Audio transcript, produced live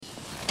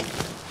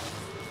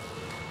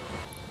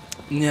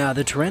Yeah,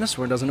 the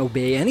Tyrannosaur doesn't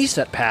obey any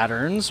set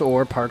patterns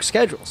or park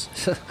schedules.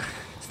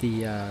 It's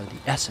the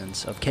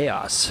essence of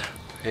chaos.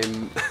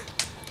 I'm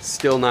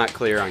still not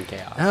clear on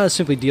chaos. It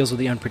simply deals with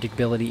the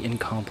unpredictability in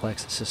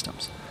complex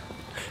systems.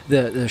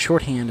 The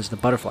shorthand is the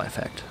butterfly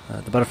effect.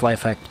 The butterfly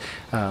effect,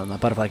 a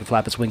butterfly can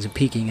flap its wings in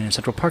peaking, and in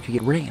Central Park you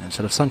get rain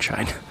instead of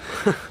sunshine.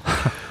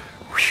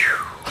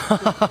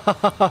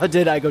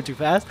 Did I go too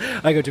fast?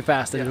 I go too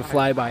fast. I did a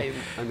flyby.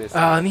 I missed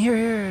that.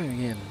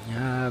 Here.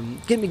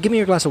 Give me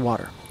your glass of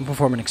water. We'll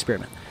perform an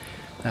experiment.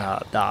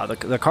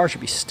 The car should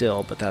be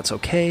still, but that's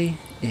okay.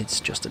 It's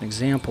just an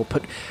example.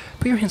 Put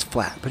your hands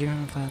flat. Put your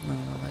hands flat,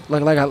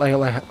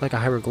 like a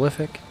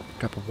hieroglyphic.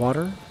 Drop of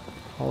water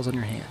falls on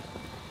your hand.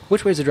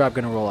 Which way is the drop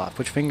going to roll off?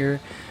 Which finger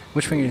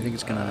do you think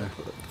it's going to?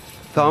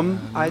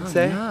 Thumb, I'd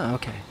say. Yeah.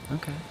 Okay.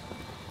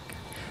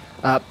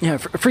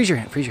 Freeze your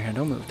hand.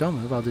 Don't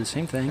move. I'll do the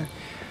same thing.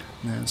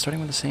 Now,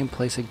 starting with the same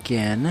place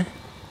again.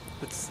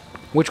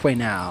 Which way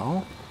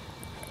now?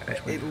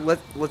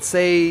 Let's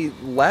say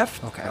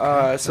left.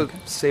 Okay. So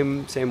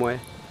same way.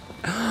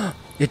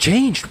 It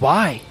changed.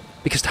 Why?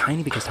 Because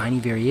tiny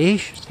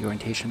variations. The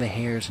orientation of the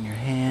hairs in your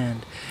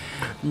hand.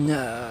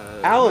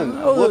 No.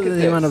 Alan, look at the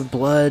this. amount of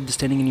blood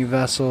standing in your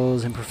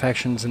vessels,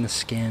 imperfections in the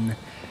skin.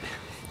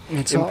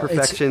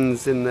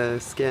 Imperfections in the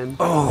skin.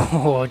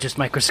 Oh, just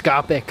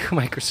microscopic.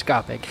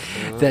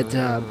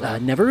 That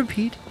never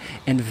repeat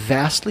and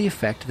vastly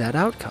affect that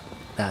outcome.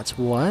 That's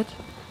what?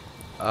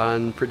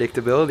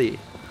 Unpredictability.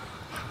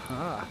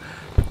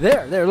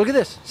 There, look at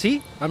this.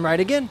 See? I'm right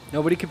again.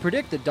 Nobody could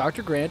predict that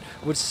Dr. Grant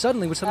would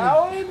suddenly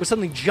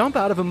jump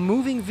out of a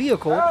moving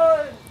vehicle.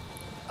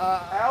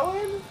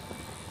 Alan?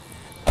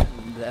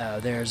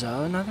 There's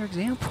another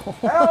example.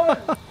 Alan?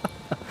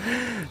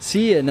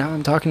 See, now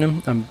I'm talking to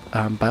him.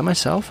 I'm by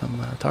myself.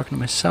 I'm talking to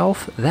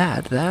myself.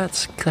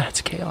 That's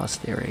chaos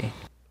theory.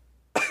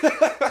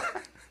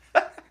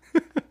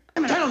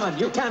 Gentlemen,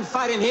 you can't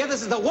fight in here.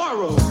 This is the war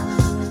room.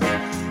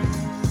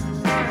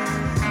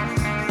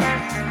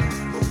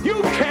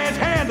 You can't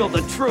handle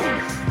the truth.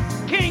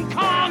 King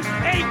Kong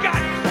ain't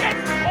got shit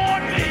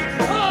on me.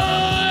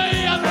 I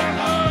am the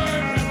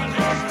third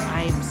revolution.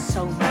 I'm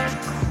so much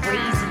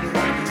crazier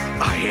than you.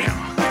 I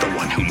am the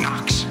one who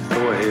knocks.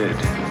 Go ahead.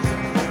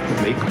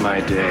 Make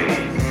my day.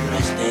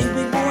 Nice thing,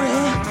 big boy,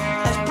 huh?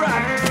 That's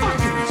bright.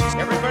 Fucking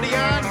Everybody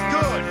on?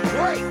 Good.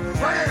 Great.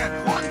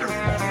 Grand. Wonderful.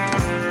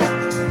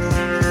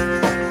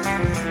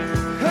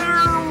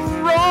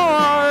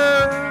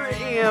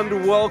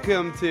 And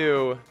welcome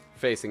to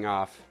Facing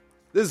Off.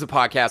 This is a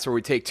podcast where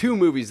we take two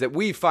movies that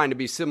we find to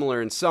be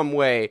similar in some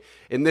way,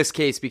 in this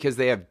case because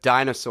they have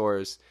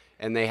dinosaurs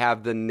and they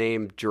have the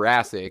name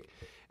Jurassic,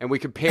 and we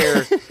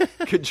compare,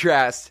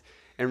 contrast,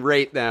 and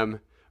rate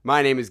them.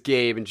 My name is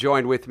Gabe, and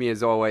joined with me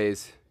as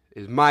always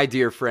is my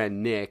dear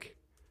friend Nick,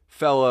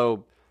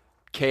 fellow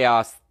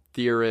chaos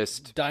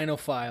theorist,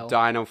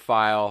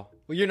 dinophile.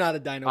 Well, you're not a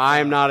dinophile.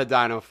 I'm not a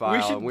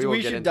dinophile.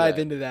 We should dive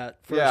into that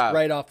first,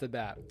 right off the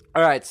bat.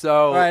 All right,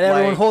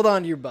 everyone, hold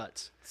on to your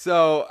butts.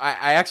 So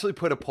I actually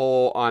put a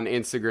poll on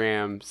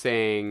Instagram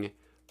saying,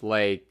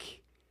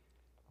 like,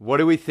 what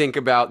do we think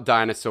about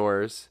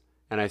dinosaurs?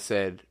 And I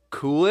said,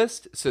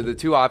 coolest. So the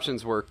two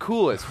options were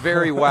coolest,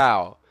 very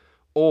wow,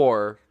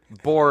 or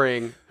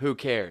boring, who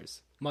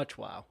cares? Much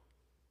wow.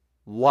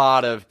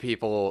 Lot of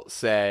people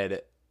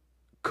said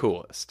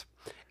coolest.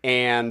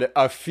 And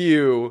a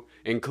few,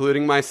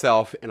 including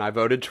myself, and I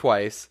voted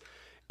twice,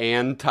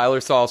 and Tyler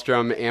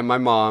Sahlstrom and my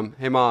mom,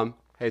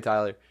 hey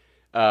Tyler,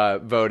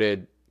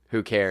 voted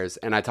who cares.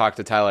 And I talked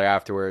to Tyler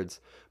afterwards.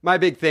 My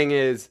big thing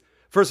is,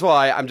 first of all,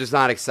 I'm just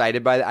not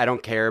excited by that. I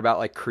don't care about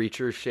like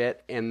creature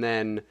shit. And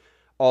then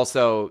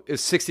also,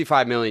 it's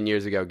 65 million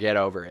years ago. Get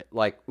over it.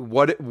 Like,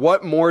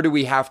 what more do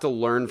we have to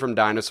learn from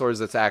dinosaurs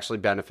that's actually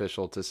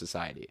beneficial to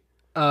society?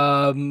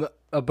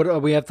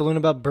 But we have to learn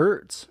about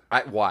birds.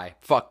 Why?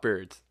 Fuck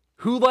birds.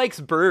 Who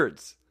likes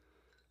birds?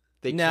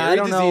 They carry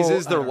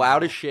diseases. They're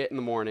loud as shit in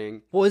the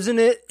morning. Well, isn't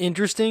it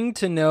interesting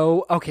to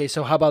know? Okay,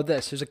 so how about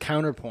this? There's a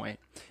counterpoint.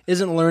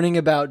 Isn't learning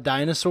about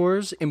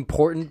dinosaurs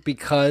important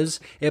because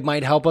it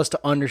might help us to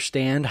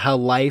understand how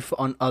life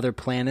on other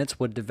planets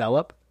would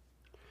develop?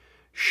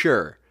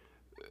 Sure.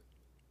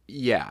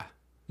 Yeah.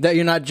 That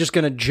you're not just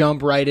going to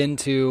jump right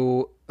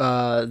into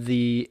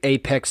the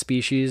apex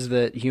species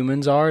that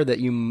humans are, that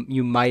you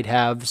might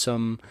have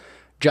some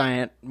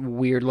giant,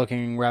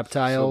 weird-looking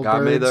reptile So God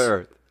birds. made the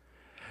earth,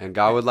 and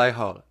God would like,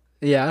 hold.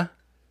 Yeah.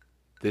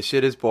 This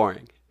shit is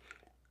boring.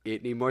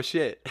 It need more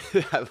shit.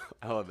 I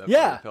love that.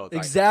 Yeah, part.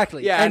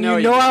 exactly. Yeah, and you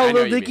know how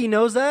Little Dicky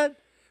knows that?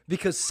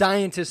 Because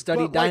scientists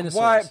study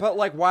dinosaurs.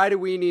 Why do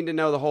we need to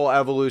know the whole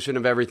evolution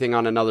of everything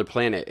on another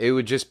planet? It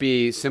would just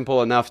be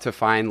simple enough to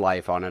find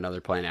life on another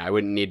planet. I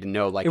wouldn't need to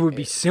know like. It would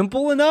be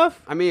simple enough?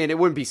 I mean, it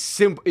wouldn't be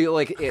simple.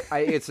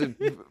 It's a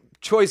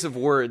choice of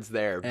words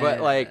there,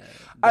 but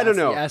I don't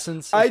know. The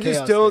essence of I just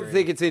chaos don't theory.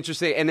 think it's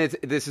interesting, and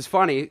this is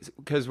funny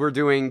because we're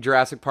doing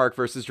Jurassic Park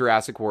versus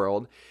Jurassic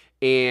World,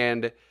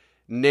 and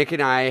Nick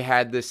and I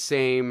had the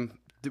same.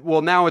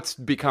 Well, now it's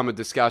become a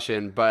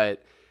discussion,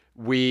 but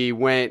we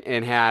went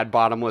and had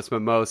bottomless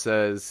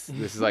mimosas.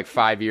 This is like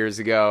 5 years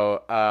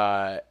ago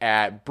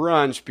at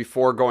brunch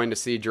before going to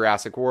see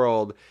Jurassic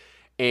World.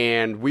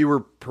 And we were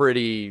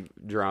pretty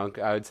drunk,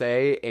 I would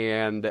say.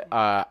 And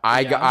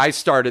I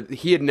started,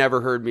 he had never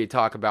heard me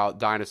talk about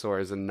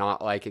dinosaurs and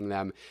not liking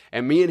them.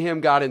 And me and him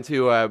got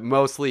into a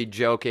mostly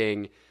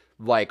joking,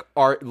 like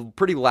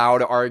pretty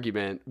loud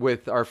argument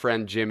with our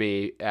friend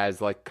Jimmy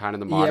as like kind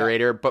of the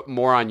moderator, but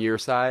more on your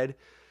side.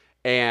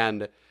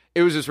 And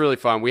it was just really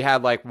fun. We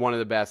had like one of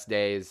the best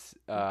days.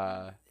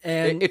 And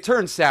it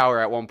turned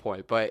sour at one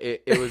point, but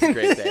it was a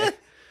great day.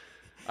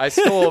 I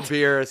stole a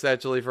beer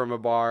essentially from a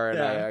bar and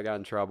I got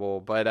in trouble.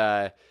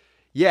 But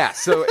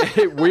so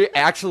we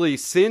actually,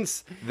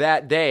 since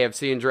that day of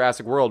seeing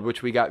Jurassic World,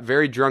 which we got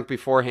very drunk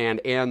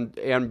beforehand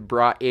and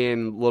brought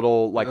in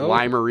little like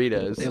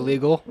lime-maritas.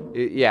 Illegal?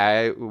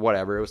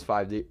 Whatever. It was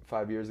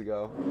 5 years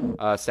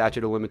ago.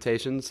 Statute of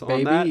limitations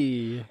on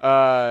Baby.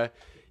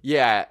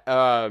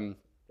 that.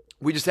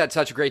 We just had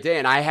such a great day,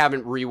 and I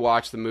haven't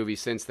rewatched the movie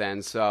since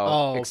then,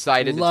 so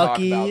excited to talk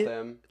about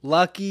them.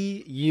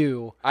 Lucky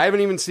you. I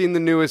haven't even seen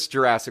the newest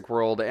Jurassic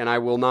World, and I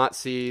will not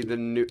see the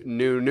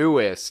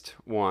newest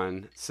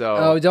one.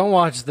 So don't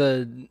watch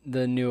the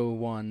new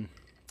one.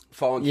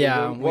 Fallen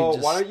Kingdom. Well,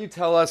 why don't you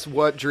tell us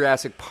what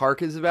Jurassic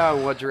Park is about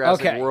and what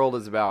Jurassic World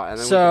is about? And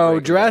then so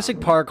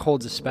Jurassic Park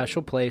holds a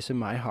special place in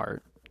my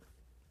heart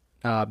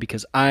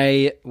because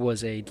I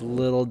was a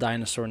little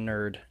dinosaur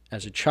nerd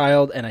as a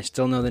child, and I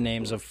still know the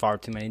names of far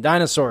too many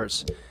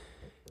dinosaurs.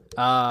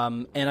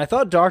 And I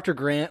thought Dr.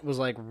 Grant was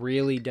like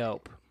really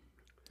dope.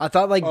 I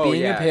thought like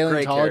being a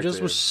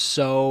paleontologist was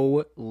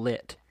so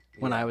lit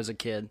when I was a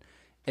kid.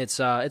 It's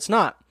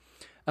not.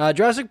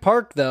 Jurassic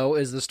Park, though,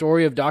 is the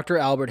story of Dr.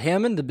 Albert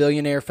Hammond, the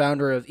billionaire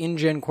founder of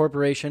InGen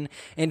Corporation,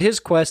 and his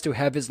quest to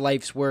have his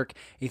life's work,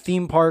 a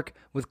theme park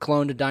with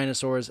cloned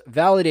dinosaurs,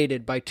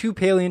 validated by 2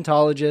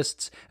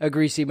 paleontologists, a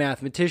greasy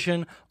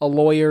mathematician, a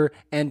lawyer,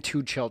 and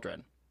 2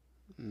 children.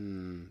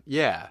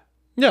 Yeah.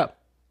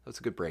 That's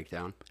a good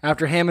breakdown.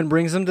 After Hammond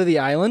brings them to the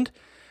island,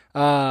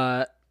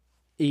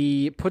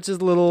 he puts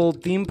his little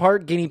theme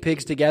park guinea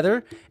pigs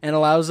together and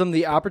allows them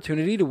the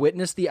opportunity to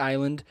witness the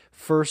island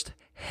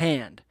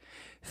firsthand.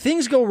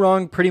 Things go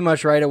wrong pretty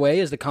much right away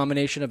as the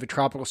combination of a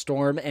tropical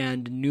storm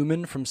and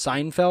Newman from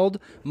Seinfeld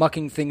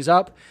mucking things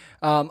up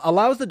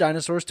allows the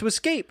dinosaurs to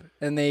escape.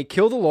 And they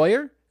kill the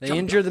lawyer, they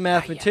injure the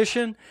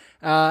mathematician,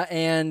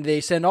 and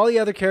they send all the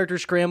other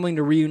characters scrambling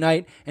to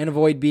reunite and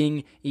avoid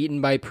being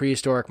eaten by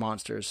prehistoric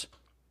monsters,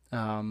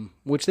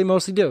 which they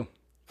mostly do.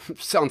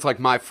 Sounds like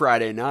my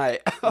Friday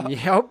night.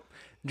 Yep.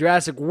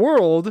 Jurassic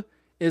World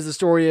is the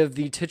story of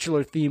the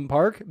titular theme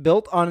park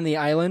built on the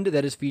island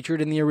that is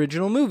featured in the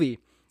original movie.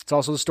 It's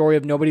also the story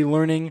of nobody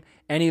learning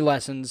any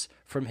lessons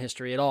from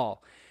history at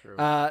all.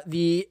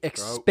 The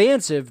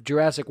expansive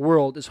Jurassic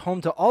World is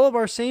home to all of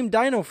our same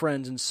dino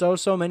friends and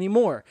so many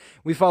more.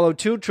 We follow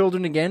 2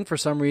 children again for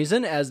some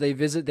reason as they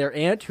visit their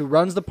aunt who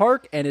runs the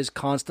park and is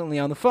constantly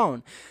on the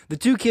phone. The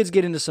 2 kids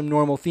get into some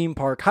normal theme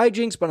park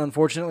hijinks, but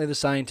unfortunately the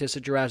scientists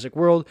at Jurassic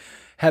World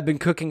have been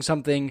cooking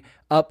something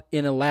up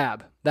in a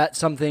lab. That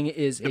something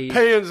is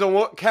Depends on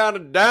what kind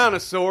of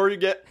dinosaur you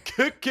get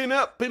cooking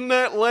up in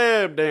that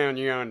lab down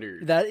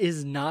yonder. That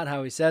is not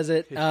how he says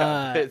it.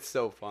 It's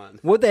so fun.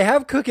 What they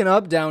have cooking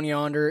up down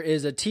yonder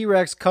is a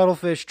T-Rex,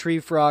 cuttlefish, tree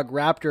frog,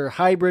 raptor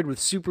hybrid with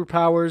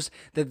superpowers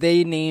that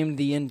they named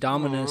the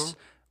Indominus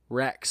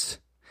Rex.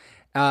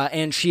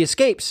 And she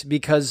escapes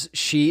because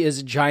she is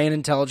a giant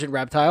intelligent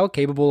reptile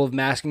capable of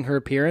masking her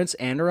appearance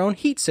and her own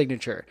heat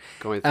signature.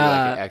 Going through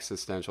like an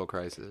existential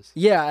crisis.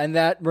 Yeah, and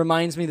that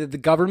reminds me that the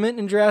government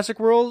in Jurassic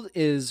World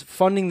is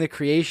funding the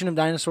creation of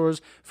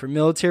dinosaurs for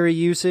military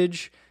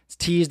usage. It's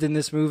teased in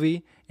this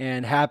movie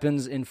and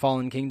happens in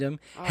Fallen Kingdom.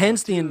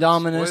 Hence the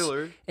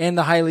Indominus and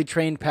the highly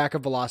trained pack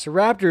of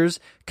velociraptors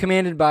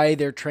commanded by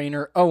their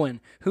trainer Owen,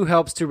 who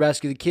helps to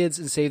rescue the kids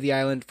and save the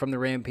island from the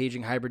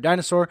rampaging hybrid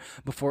dinosaur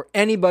before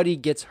anybody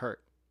gets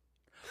hurt.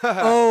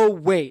 Oh,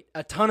 wait.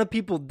 A ton of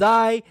people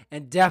die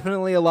and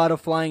definitely a lot of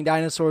flying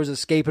dinosaurs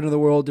escape into the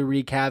world to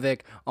wreak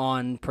havoc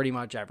on pretty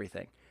much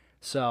everything.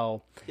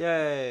 So,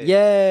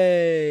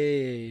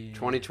 yay!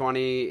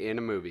 2020 in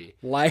a movie.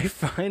 Life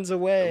finds a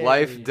way.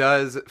 Life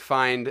does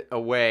find a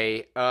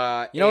way. You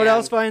know what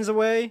else finds a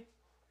way?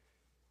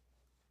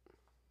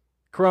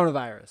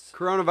 Coronavirus.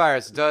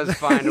 Coronavirus does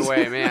find a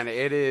way, man.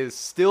 It is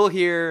still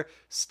here,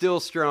 still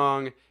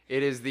strong.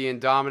 It is the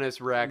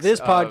Indominus Rex.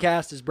 This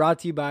podcast is brought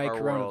to you by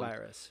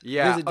coronavirus.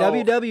 Yeah. Visit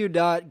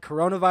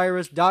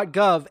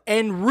www.coronavirus.gov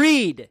and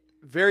read.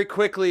 Very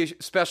quickly,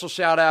 special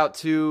shout out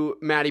to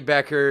Maddie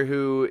Becker,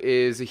 who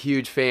is a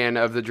huge fan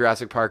of the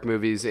Jurassic Park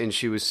movies, and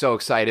she was so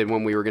excited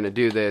when we were going to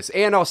do this.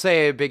 And I'll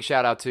say a big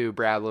shout out to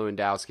Brad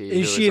Lewandowski.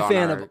 Is she a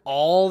fan of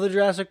all the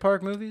Jurassic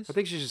Park movies? I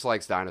think she just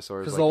likes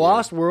dinosaurs. Because The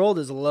Lost World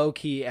is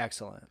low-key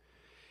excellent.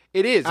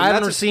 It is. I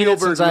haven't seen it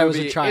since I was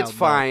a child. It's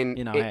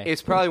fine. But,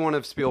 it's probably one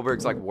of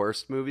Spielberg's like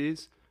worst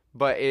movies,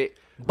 but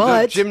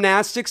But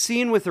gymnastics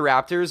scene with the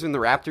raptors and the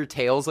raptor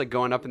tails like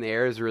going up in the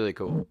air is really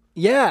cool.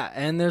 yeah,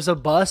 and there's a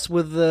bus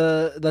with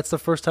that's the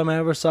first time I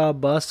ever saw a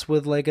bus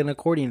with like an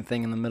accordion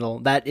thing in the middle.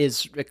 That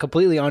is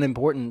completely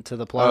unimportant to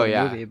the plot of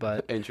the movie,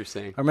 but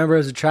interesting. I remember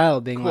as a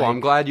child being Cool. like, I'm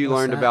glad you what's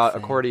learned that about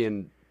thing?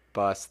 accordion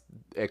bus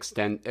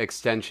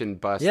extension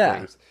bus Yeah.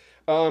 things.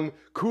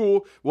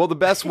 Cool. Well, the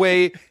best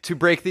way to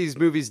break these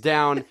movies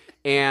down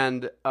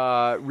and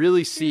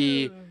really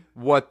see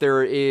what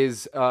there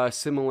is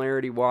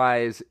similarity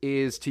wise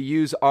is to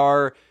use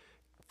our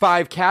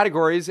 5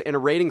 categories and a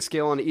rating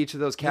scale on each of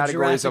those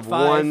categories Jurassic of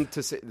 5. 1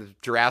 to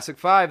Jurassic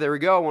 5. There we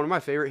go. One of my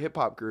favorite hip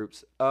hop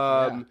groups.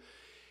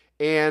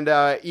 And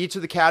each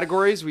of the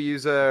categories, we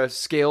use a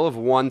scale of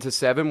 1 to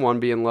 7, 1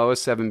 being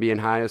lowest, 7 being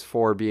highest,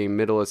 4 being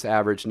middlest,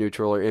 average,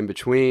 neutral, or in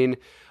between.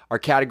 Our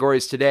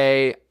categories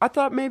today, I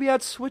thought maybe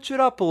I'd switch it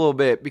up a little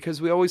bit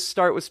because we always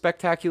start with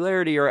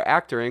spectacularity or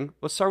acting.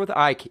 Let's start with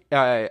eye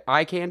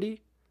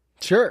candy.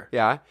 Sure.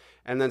 Yeah.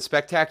 And then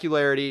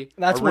spectacularity,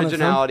 That's one of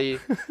them. originality,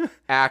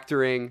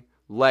 acting,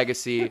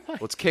 legacy.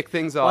 Let's kick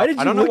things off. Why did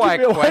you I don't know look why at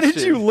me, I Why did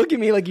questioned. you look at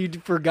me like you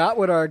forgot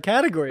what our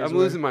categories I'm were?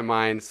 losing my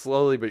mind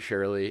slowly but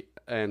surely.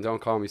 And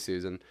don't call me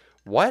Susan.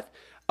 What?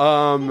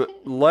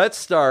 Let's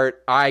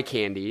start eye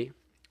candy,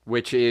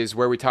 which is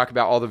where we talk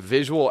about all the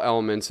visual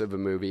elements of a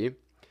movie.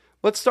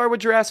 Let's start with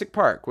Jurassic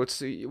Park.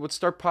 Let's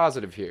start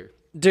positive here.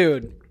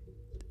 Dude,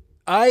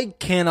 I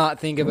cannot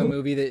think of a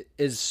movie that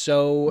is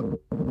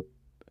so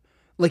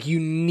like you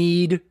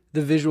need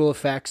the visual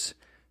effects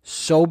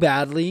so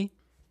badly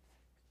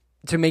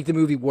to make the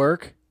movie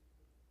work,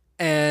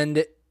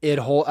 and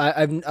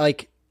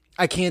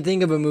I can't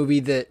think of a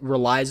movie that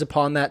relies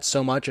upon that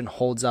so much and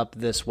holds up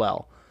this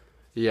well.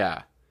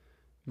 Yeah.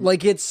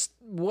 Like it's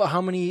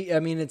how many? I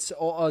mean, it's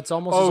almost as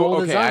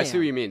old okay. as I am. See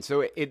what you mean.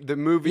 So the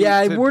movie, Yeah,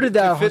 I to, worded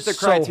that to fit the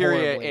so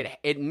criteria. horribly.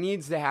 It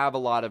needs to have a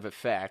lot of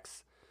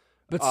effects,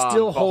 but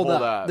still but hold hold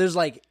up. up. There's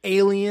like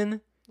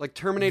Alien, like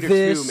Terminator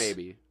This- 2,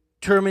 maybe.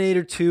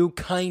 Terminator 2,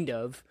 kind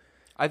of.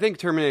 I think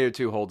Terminator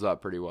 2 holds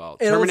up pretty well.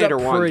 It holds Terminator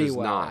up 1 pretty does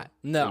well. not.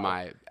 No.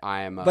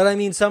 But I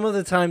mean, some of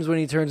the times when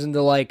he turns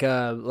into like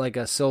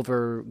a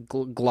silver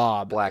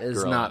glob Black is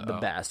gorilla, not the oh.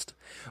 best.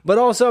 But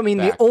also, I mean,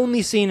 Back the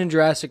only scene in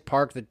Jurassic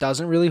Park that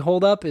doesn't really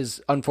hold up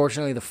is,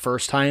 unfortunately, the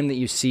first time that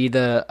you see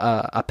the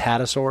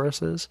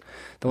apatosauruses,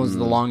 the ones with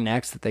the long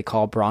necks that they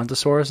call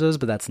brontosauruses,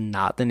 but that's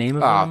not the name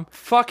of them.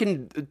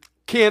 fucking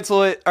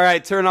cancel it. All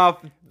right, turn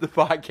off the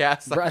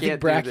podcast. I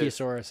think can't do this.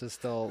 Brachiosaurus is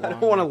still. I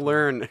don't want to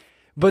learn.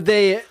 But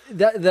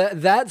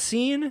that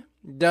scene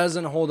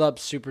doesn't hold up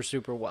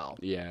super well.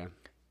 Yeah.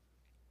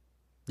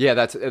 Yeah,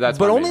 that's But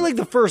my only main- like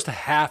the first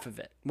half of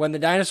it, when the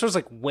dinosaurs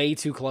like way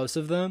too close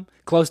to them,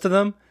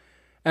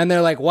 and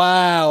they're like,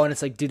 "Wow!" And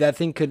it's like, dude, that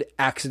thing could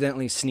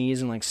accidentally sneeze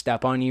and like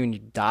step on you and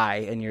you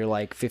die, and you're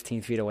like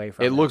 15 feet away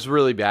from it. It looks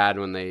really bad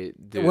when they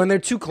do. When they're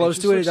too close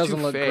just to it, it looks doesn't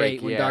too look fake,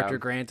 great. When yeah. Dr.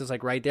 Grant is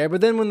like right there, but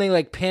then when they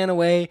like pan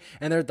away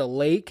and they're at the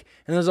lake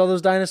and there's all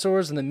those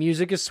dinosaurs and the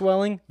music is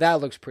swelling,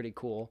 that looks pretty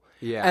cool.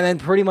 Yeah. And then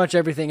pretty much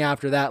everything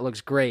after that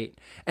looks great.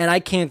 And I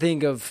can't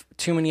think of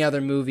too many other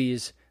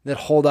movies that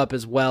hold up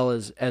as well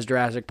as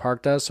Jurassic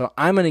Park does. So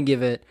I'm going to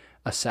give it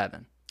a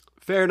 7.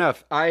 Fair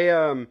enough.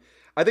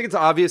 I think it's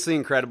obviously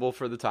incredible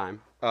for the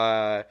time.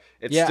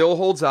 It Yeah. still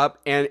holds up,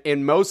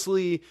 and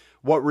mostly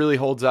what really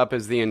holds up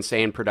is the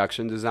insane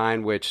production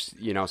design, which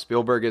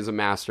Spielberg is a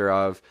master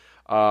of.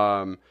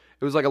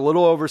 It was like a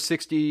little over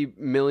 $60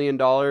 million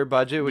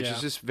budget, which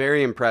is just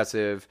very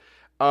impressive.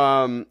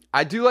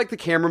 I do like the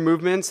camera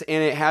movements,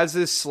 and it has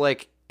this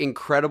like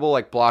incredible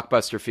like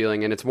blockbuster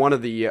feeling, and it's one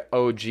of the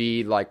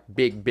OG like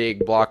big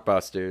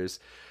blockbusters.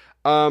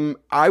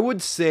 I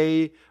would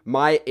say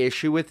my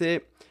issue with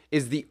it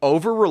is the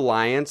over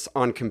reliance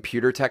on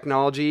computer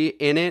technology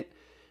in it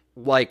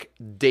like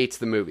dates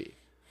the movie.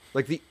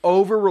 Like the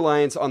over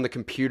reliance on the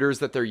computers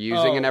that they're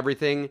using and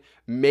everything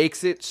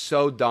makes it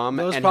so dumb.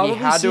 Those and probably he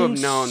had to have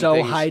seemed known so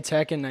things. high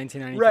tech in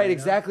 1993. Right,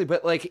 exactly.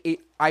 But like,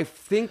 I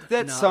think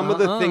that some of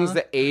the things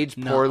that age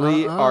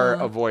poorly are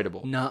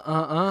avoidable.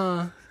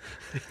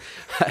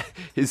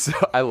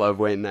 I love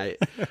Wayne Knight.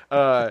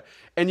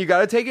 And you got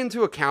to take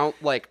into account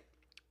like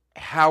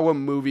how a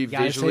movie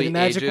Gotta say visually the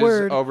magic ages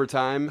word. over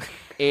time.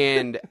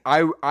 And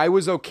I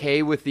was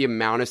okay with the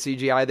amount of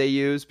CGI they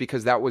used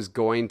because that was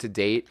going to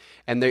date,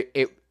 and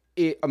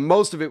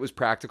most of it was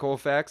practical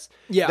effects.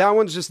 Yeah. That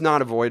one's just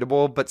not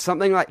avoidable, but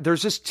something like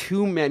there's just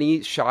too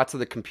many shots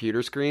of the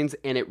computer screens,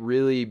 and it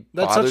really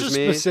That's bothers such a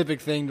me. specific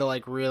thing to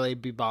like really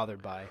be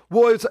bothered by.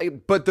 Well, it's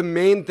like, but the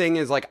main thing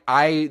is like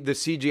the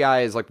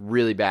CGI is like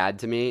really bad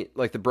to me.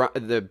 Like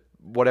the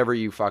whatever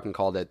you fucking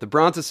called it, the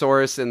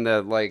Brontosaurus and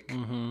the like,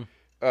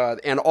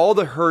 and all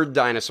the herd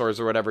dinosaurs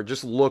or whatever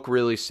just look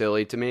really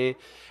silly to me.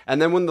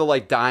 And then when the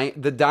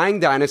dying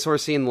dinosaur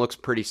scene looks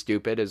pretty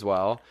stupid as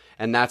well,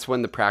 and that's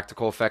when the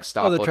practical effects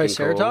stop. the looking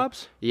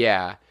Triceratops? cool.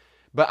 Yeah.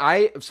 But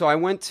I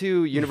went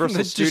to Universal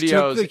That just took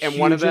Studios, the and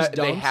one of hugest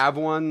they dumps. have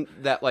one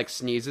that like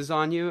sneezes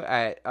on you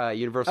at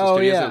Universal Oh,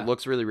 Studios, yeah. and it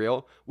looks really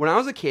real. When I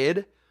was a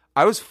kid,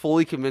 I was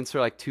fully convinced for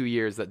like 2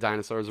 years that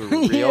dinosaurs were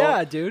real.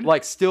 Yeah, dude.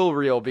 Like still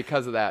real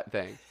because of that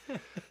thing.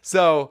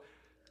 So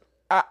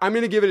I'm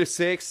going to give it a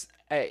 6.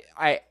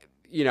 I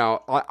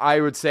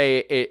would say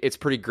it's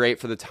pretty great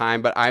for the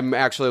time, but I'm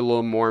actually a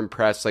little more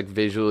impressed like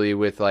visually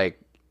with like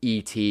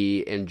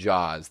E.T. and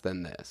Jaws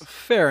than this.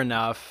 Fair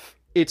enough.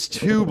 It's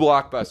too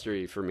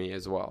blockbustery for me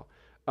as well.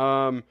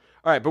 All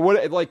right, but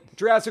what like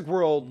Jurassic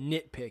World?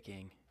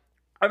 Nitpicking.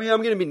 I mean,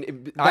 I'm gonna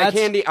be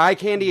eye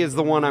candy is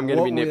the one I'm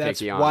gonna be nitpicky on.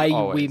 That's why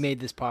always. we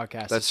made this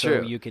podcast. That's so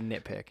true. You can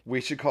nitpick.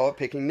 We should call it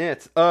picking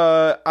nits.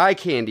 Eye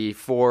candy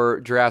for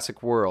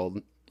Jurassic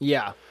World.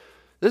 Yeah.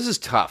 This is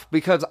tough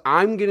because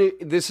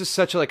this is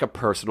such like a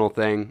personal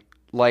thing.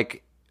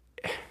 Like,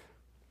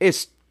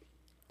 it's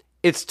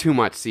too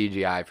much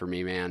CGI for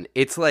me, man.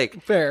 It's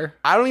like Fair.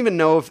 I don't even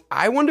know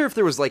I wonder if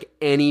there was like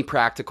any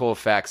practical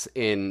effects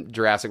in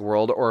Jurassic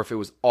World or if it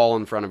was all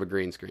in front of a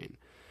green screen.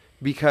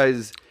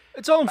 Because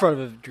It's all in front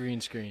of a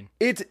green screen.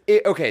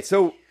 Okay,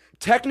 so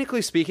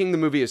technically speaking, the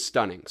movie is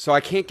stunning. So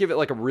I can't give it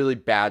like a really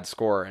bad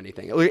score or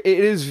anything. It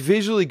is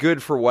visually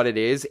good for what it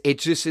is. It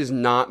just is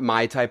not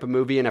my type of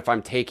movie. And if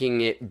I'm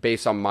taking it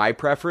based on my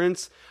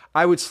preference,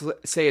 I would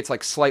say it's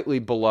like slightly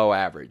below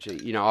average.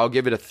 I'll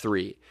give it a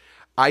 3.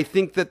 I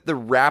think that the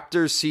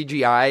Raptors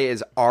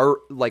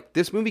CGI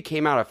this movie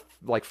came out of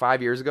like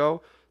 5 years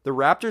ago. The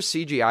Raptors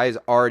CGI is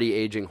already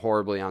aging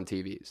horribly on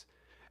TVs.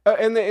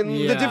 And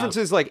the difference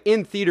is, like,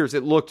 in theaters,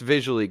 it looked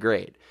visually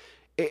great.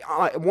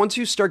 Once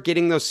you start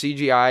getting those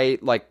CGI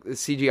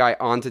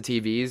onto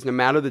TVs, no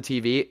matter the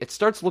TV, it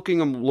starts looking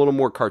a little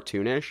more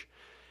cartoonish.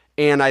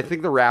 And I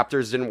think the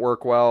Raptors didn't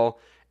work well.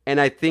 And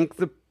I think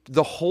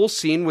the whole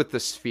scene with the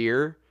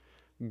sphere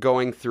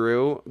going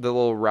through the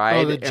little ride.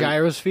 Oh, the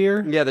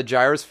gyrosphere? Yeah, the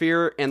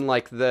gyrosphere and,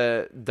 like,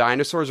 the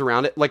dinosaurs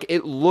around it. Like,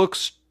 it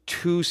looks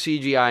too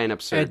CGI and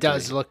absurd. It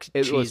does look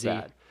cheesy. It looks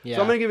bad. Yeah.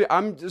 So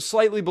I'm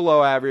slightly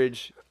below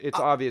average. It's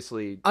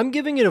obviously... I'm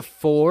giving it a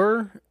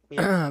 4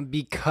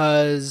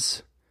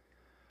 because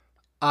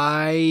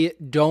I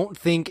don't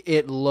think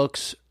it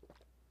looks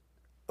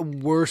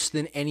worse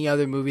than any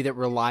other movie that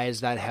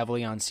relies that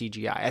heavily on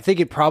CGI. I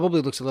think it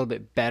probably looks a little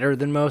bit better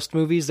than most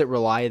movies that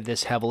rely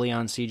this heavily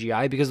on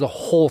CGI because the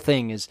whole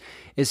thing is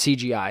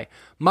CGI.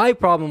 My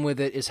problem with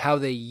it is how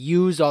they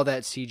use all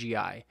that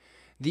CGI.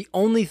 The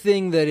only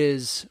thing that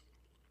is...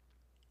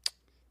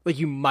 like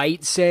you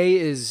might say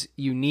is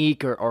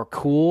unique or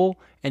cool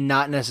and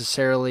not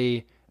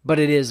necessarily, but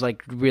it is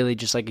like really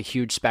just like a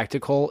huge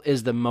spectacle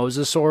is the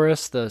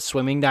Mosasaurus, the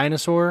swimming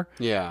dinosaur.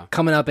 Yeah.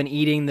 Coming up and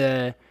eating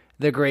the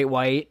great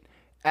white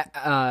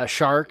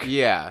shark.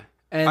 Yeah.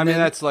 And then,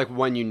 that's like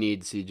when you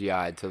need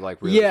CGI to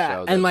like really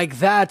show that. And like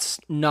that's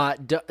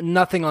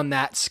nothing on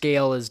that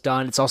scale is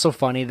done. It's also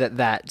funny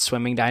that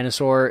swimming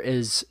dinosaur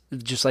is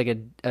just like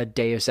a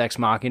Deus Ex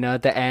Machina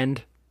at the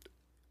end.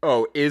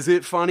 Oh, is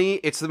it funny?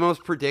 It's the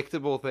most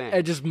predictable thing.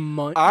 It just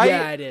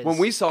yeah, it is. When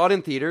we saw it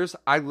in theaters,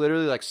 I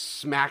literally like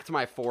smacked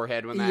my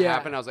forehead when that Yeah.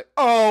 happened. I was like,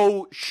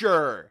 "Oh,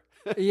 sure."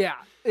 yeah,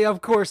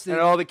 of course. And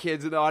all the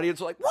kids in the audience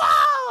were like,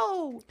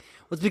 "Whoa!"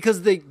 It's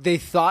because they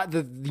thought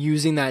that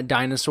using that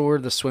dinosaur,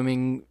 the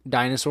swimming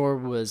dinosaur,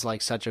 was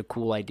like such a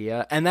cool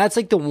idea, and that's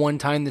like the one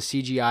time the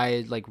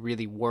CGI like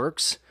really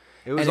works.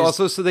 It was And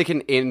also so they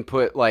can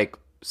input like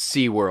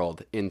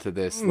SeaWorld into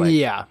this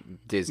like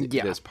Disney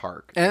this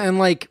park. And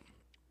like,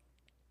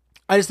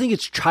 I just think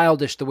it's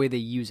childish the way they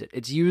use it.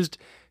 It's used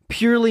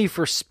purely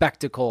for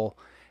spectacle,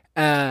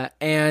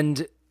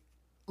 and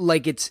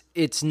like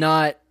it's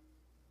not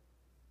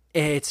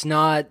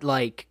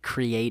like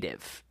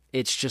creative.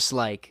 It's just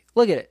like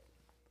look at it,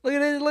 look at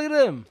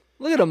them,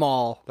 look at them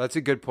all. That's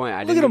a good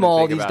point. Look at them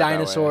all, these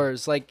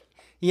dinosaurs. Like,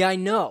 yeah, I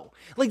know.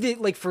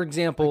 Like for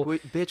example,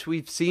 bitch,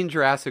 we've seen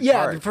Jurassic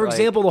yeah, Park. for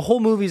example, the whole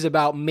movie's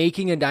about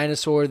making a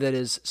dinosaur that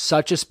is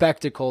such a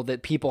spectacle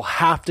that people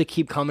have to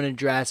keep coming to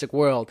Jurassic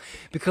World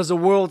because the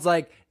world's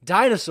like,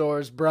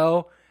 dinosaurs,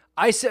 bro.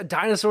 I said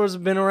dinosaurs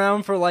have been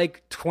around for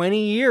like 20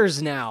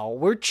 years now.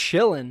 We're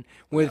chilling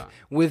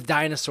with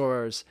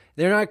dinosaurs.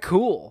 They're not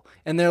cool.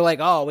 And they're like,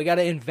 oh, we got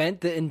to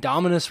invent the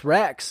Indominus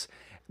Rex.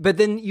 But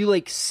then you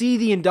like see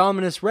the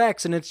Indominus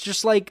Rex and it's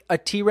just like a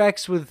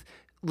T-Rex with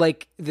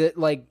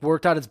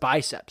worked out its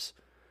biceps.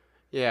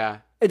 Yeah.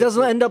 It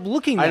doesn't end up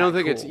looking that I don't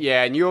think cool. it's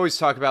and you always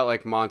talk about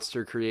like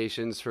monster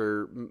creations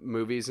for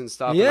movies and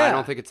stuff. Yeah. And I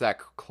don't think it's that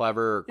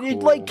clever or cool. It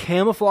like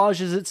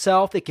camouflages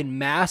itself. It can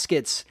mask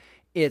its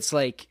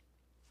like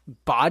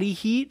body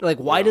heat. Like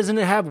why doesn't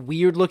it have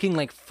weird looking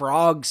like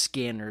frog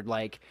skin or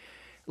like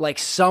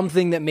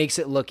something that makes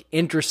it look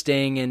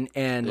interesting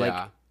and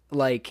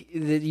like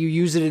that you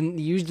use the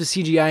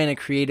CGI in a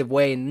creative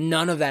way and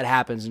none of that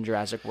happens in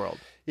Jurassic World.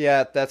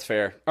 Yeah, that's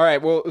fair. All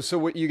right, well, so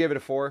what you gave it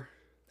a 4?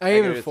 I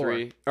gave it a 4.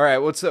 3. All right,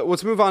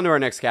 let's move on to our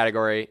next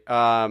category.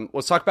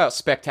 Let's talk about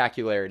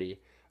spectacularity.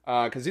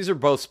 Because these are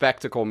both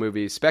spectacle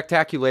movies.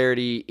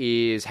 Spectacularity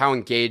is how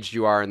engaged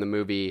you are in the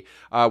movie,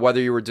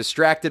 whether you were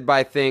distracted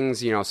by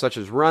things, such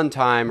as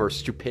runtime or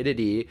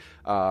stupidity,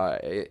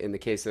 in the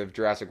case of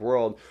Jurassic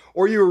World,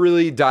 or you were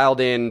really dialed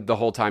in the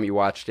whole time you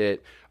watched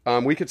it.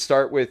 We could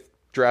start with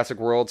Jurassic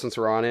World, since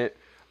we're on it,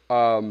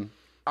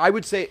 I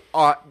would say,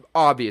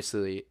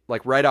 obviously,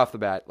 like right off the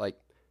bat, like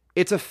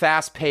it's a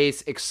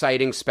fast-paced,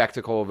 exciting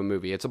spectacle of a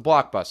movie. It's a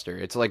blockbuster.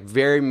 It's like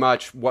very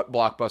much what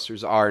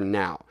blockbusters are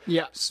now.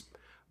 Yes.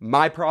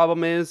 My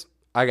problem is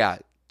I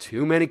got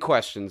too many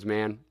questions,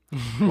 man.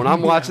 When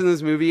I'm watching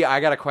this movie, I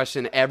got to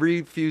question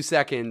every few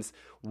seconds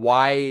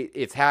why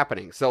it's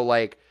happening. So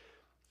like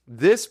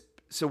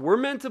so we're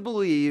meant to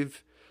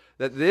believe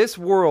that this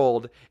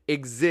world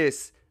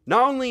exists,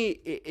 not only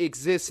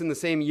exists in the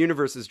same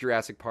universe as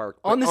Jurassic Park,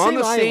 but on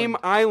the same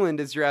island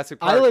as Jurassic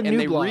Park. Island and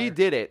they Nublar.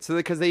 redid it. So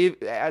because they,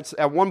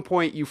 at one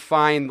point you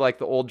find like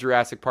the old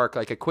Jurassic Park,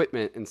 like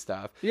equipment and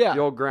stuff. Yeah.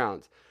 The old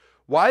grounds.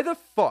 Why the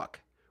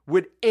fuck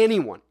would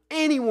anyone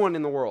in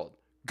the world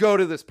go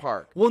to this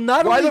park? Well,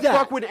 not Why only the that.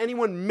 fuck would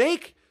anyone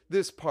make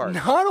this park?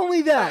 Not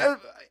only that.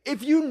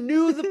 If you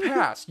knew the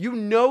past, you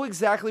know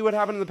exactly what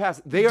happened in the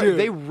past. Dude.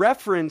 They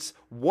reference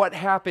what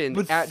happened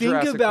But at think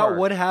Jurassic about Park.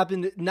 what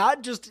happened.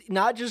 Not just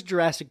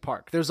Jurassic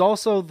Park. There's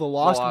also the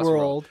Lost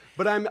World.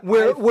 But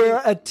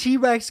where a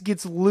T-Rex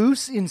gets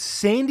loose in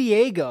San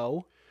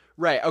Diego.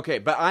 Right, okay,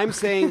 but I'm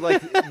saying,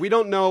 like, we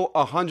don't know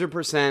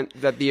 100%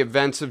 that the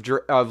events of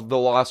the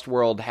Lost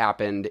World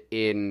happened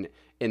in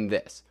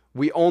this.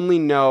 We only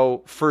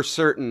know for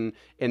certain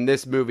in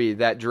this movie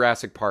that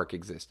Jurassic Park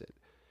existed.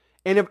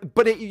 And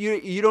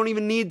you don't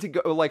even need to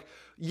go, like,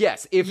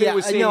 yes, if it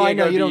was San Diego, I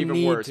know, it'd you be don't even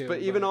need worse. to, But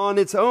even on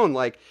its own,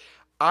 like,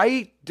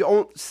 I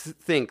don't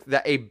think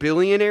that a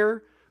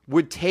billionaire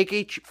would take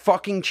a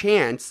fucking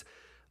chance,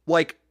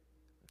 like,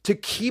 to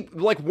keep,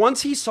 like,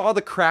 once he saw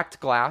the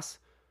cracked glass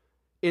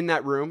in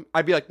that room,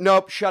 I'd be like,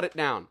 nope, shut it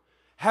down.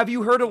 Have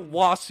you heard of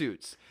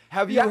lawsuits?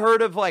 Have you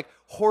heard of like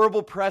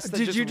horrible press that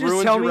Did you ruins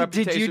just tell your me?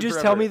 reputation Did you just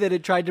forever? tell me that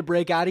it tried to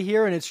break out of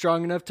here and it's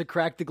strong enough to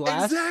crack the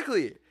glass?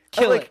 Exactly.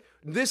 Kill like, it.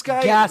 This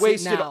guy Gas it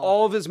wasted now.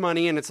 all of his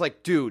money, and it's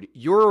like, dude,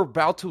 you're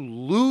about to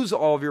lose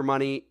all of your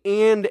money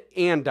and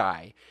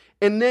die.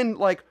 And then,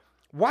 like,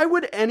 why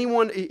would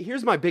anyone?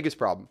 Here's my biggest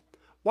problem.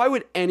 Why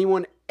would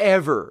anyone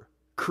ever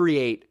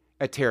create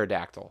a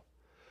pterodactyl?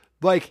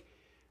 Like,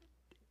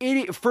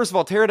 first of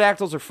all,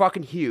 pterodactyls are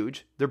fucking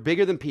huge. They're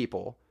bigger than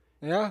people.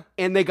 Yeah.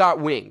 And they got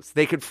wings.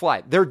 They could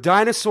fly. They're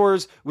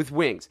dinosaurs with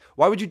wings.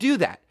 Why would you do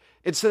that?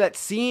 And so that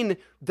scene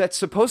that's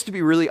supposed to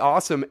be really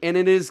awesome, and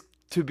it is,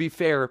 to be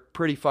fair,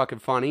 pretty fucking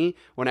funny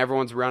when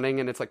everyone's running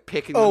and it's like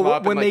picking them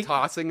up and like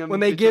tossing them. When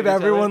they give between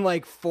each everyone other.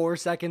 like 4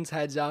 seconds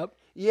heads up,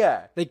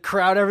 Yeah. they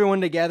crowd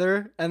everyone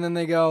together and then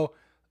they go,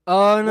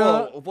 "Oh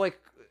no!" Well, like,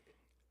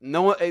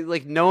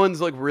 no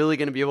one's like really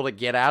going to be able to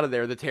get out of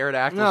there. The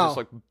pterodactyls No. just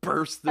like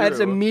burst through. That's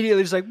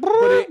immediately just like.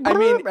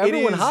 Everyone it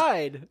is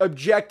hide.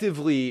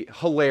 objectively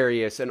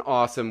hilarious and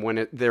awesome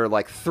when they're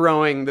like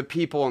throwing the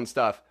people and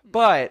stuff.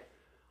 But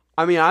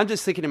I mean, I'm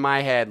just thinking in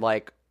my head,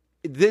 like,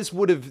 this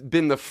would have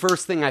been the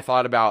first thing I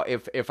thought about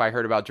if I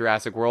heard about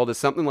Jurassic World, is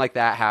something like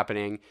that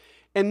happening.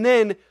 And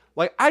then,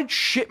 like, I'd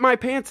shit my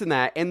pants in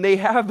that. And they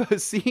have a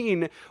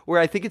scene where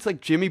I think it's like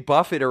Jimmy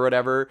Buffett or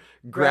whatever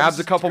grabs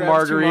a couple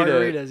grabs 2 margaritas.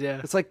 margaritas, yeah.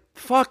 It's like,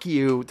 fuck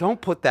you.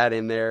 Don't put that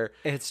in there.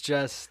 It's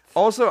just.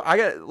 Also, I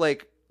got,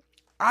 like,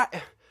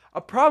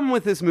 a problem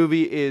with this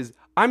movie is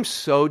I'm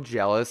so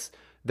jealous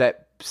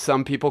that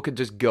some people could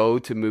just go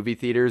to movie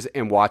theaters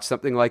and watch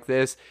something like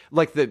this.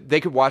 Like,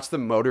 they could watch the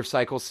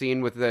motorcycle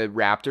scene with the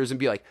raptors and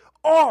be like,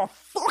 oh,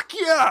 fuck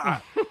yeah!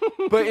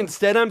 But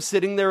instead, I'm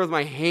sitting there with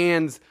my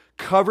hands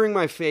covering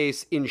my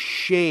face in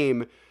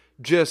shame,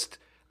 just,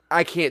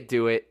 I can't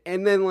do it.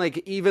 And then, like,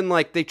 even,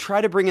 like, they try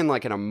to bring in,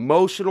 like, an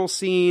emotional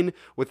scene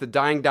with the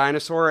dying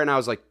dinosaur, and I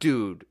was like,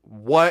 dude,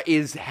 what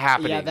is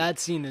happening? Yeah, that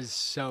scene is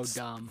so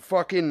dumb.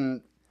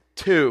 Fucking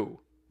 2.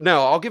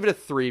 No, I'll give it a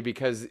 3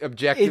 because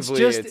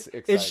objectively it's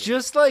exciting. It's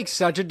just like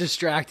such a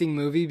distracting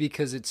movie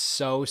because it's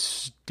so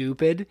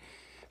stupid.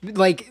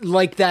 Like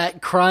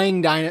that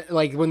crying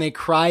like when they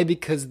cry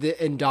because the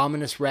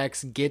Indominus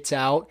Rex gets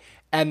out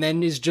and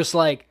then is just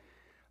like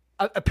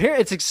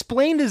it's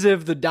explained as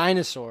if the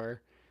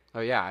dinosaur.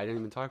 Oh yeah, I didn't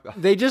even talk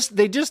about. They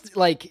just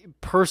like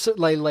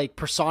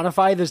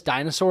personify this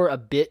dinosaur a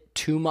bit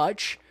too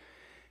much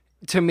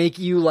to make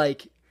you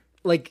like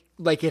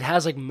it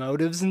has like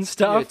motives and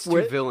stuff. Yeah, it's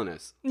too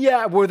villainous.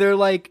 Yeah, where they're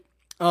like,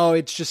 oh,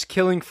 it's just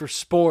killing for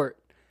sport.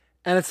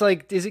 And it's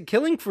like, is it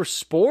killing for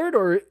sport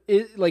or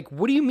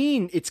what do you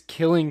mean it's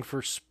killing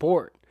for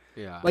sport?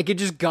 Yeah. Like it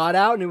just got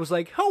out and it was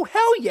like, oh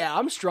hell yeah,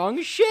 I'm strong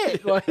as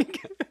shit.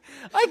 Like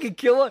I could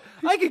kill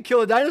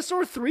a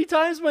dinosaur 3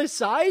 times my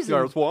size.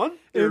 There's 1,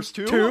 there's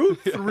 2, 2,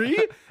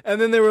 3, and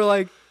then they were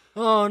like,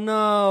 oh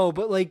no,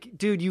 but like,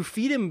 dude, you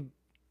feed him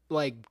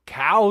like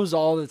cows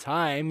all the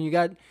time. You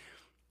got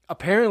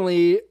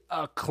apparently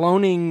a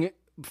cloning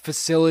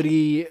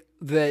facility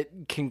that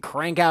can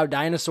crank out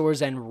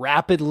dinosaurs and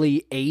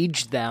rapidly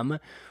age them.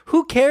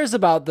 Who cares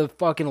about the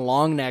fucking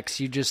long necks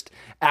you just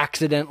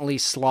accidentally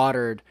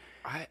slaughtered?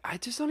 I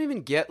just don't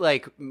even get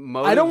like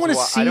motives. I don't want to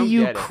see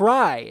you get it.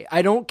 cry.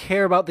 I don't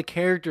care about the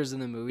characters in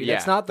the movie. Yeah,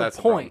 that's not the that's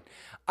the point.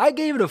 I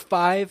gave it a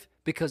 5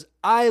 because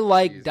I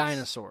like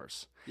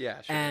dinosaurs.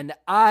 Yeah, sure. And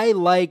I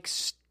like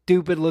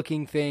stupid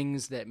looking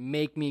things that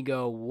make me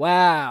go,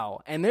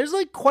 wow. And there's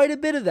like quite a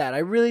bit of that. I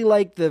really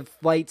like the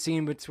fight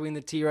scene between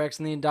the T-Rex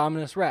and the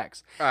Indominus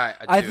Rex.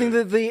 I think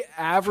that the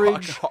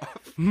average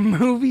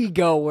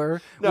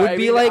moviegoer would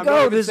be like,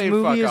 oh, this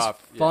movie is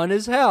fun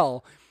as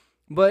hell.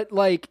 But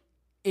like,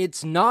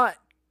 it's not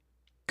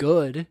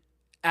good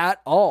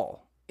at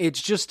all.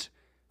 It's just,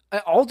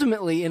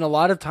 ultimately, in a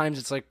lot of times,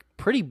 it's like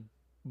pretty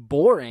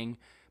boring,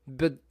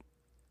 but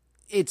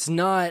it's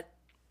not.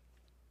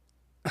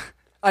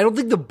 I don't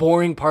think the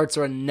boring parts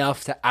are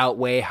enough to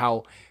outweigh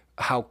how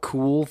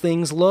cool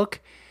things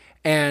look.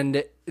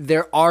 And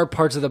there are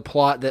parts of the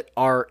plot that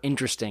are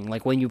interesting.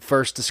 Like when you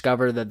first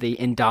discover that the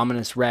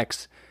Indominus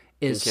Rex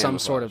is some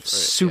sort of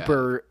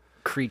super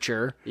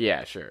creature.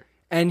 Yeah, sure.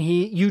 And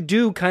you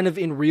do kind of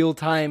in real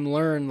time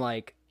learn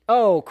like,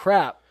 oh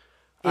crap,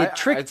 it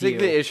tricked you. I think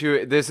the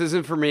issue, this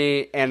isn't for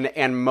me,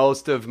 and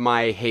most of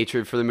my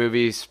hatred for the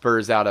movie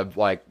spurs out of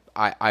like,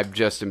 I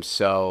just am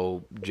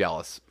so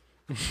jealous.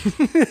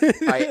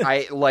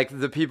 I like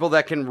the people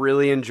that can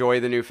really enjoy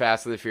the new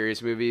Fast and the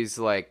Furious movies.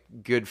 Like,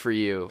 good for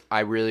you. I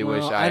really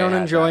wish I don't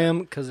had enjoy that.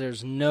 them because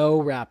there's no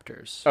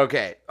raptors.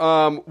 Okay.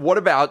 What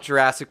about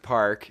Jurassic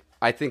Park?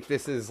 I think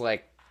this is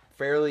like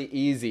fairly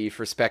easy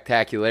for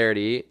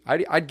spectacularity.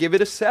 I'd give it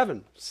a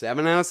 7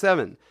 out of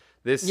 7.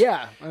 This,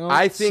 yeah.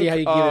 I think see how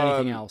you give it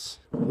anything else.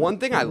 One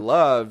thing I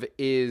love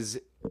is.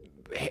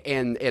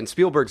 And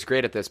Spielberg's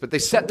great at this, but they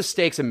set the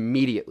stakes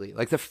immediately.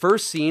 Like the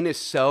first scene is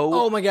so.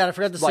 Oh my god, I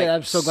forgot to say that.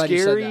 I'm so glad you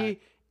said that.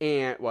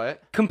 And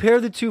what?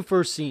 Compare the two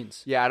first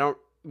scenes. Yeah, I don't.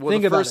 Well,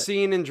 the first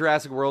scene in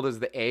Jurassic World is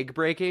the egg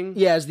breaking.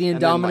 Yeah, it's the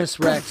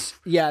Indominus Rex.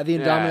 Yeah, the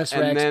Indominus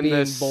Rex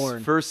being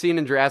born. First scene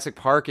in Jurassic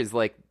Park is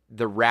like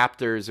the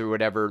raptors or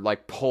whatever,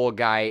 like pull a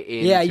guy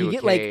into you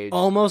get like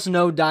almost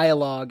no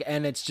dialogue,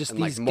 and it's just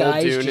these guys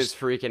Muldoon just is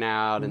freaking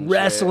out and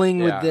wrestling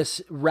with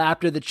this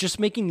raptor that's just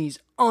making these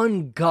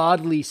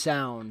ungodly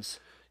sounds.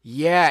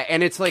 Yeah,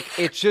 and it's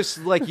just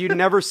like you'd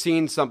never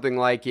seen something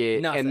like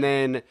it. Nothing. And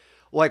then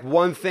like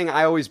one thing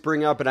I always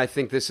bring up, and I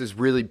think this is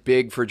really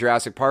big for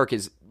Jurassic Park,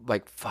 is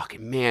like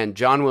fucking man,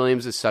 John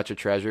Williams is such a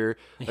treasure.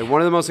 Like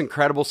one of the most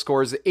incredible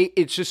scores.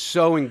 It's just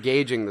so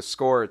engaging, the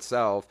score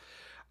itself.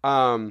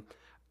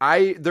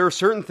 There are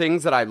certain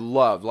things that I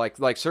love,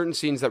 like certain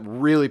scenes that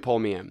really pull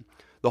me in.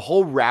 The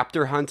whole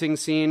raptor hunting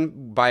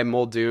scene by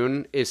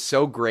Muldoon is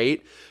so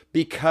great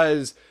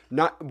because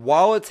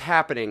while it's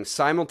happening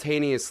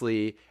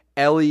simultaneously,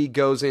 Ellie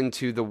goes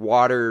into the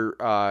water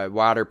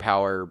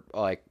power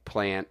like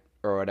plant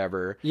or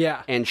whatever.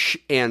 Yeah, and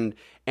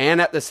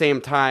at the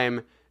same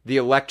time, the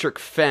electric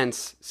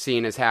fence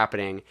scene is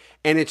happening,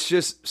 and it's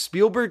just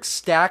Spielberg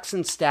stacks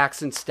and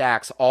stacks and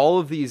stacks all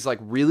of these like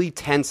really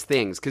tense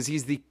things because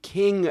he's the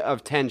king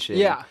of tension.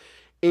 Yeah,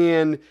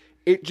 and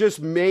it just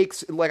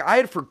makes like I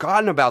had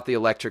forgotten about the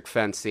electric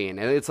fence scene,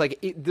 and it's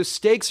like the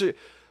stakes are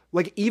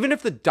like even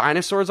if the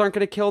dinosaurs aren't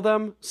going to kill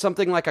them,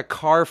 something like a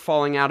car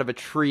falling out of a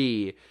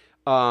tree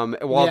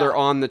while they're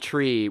on the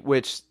tree,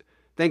 which.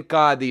 Thank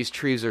God these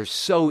trees are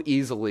so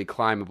easily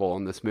climbable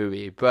in this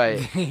movie, but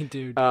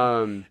dude.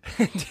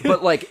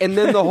 But like, and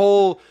then the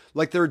whole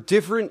like there are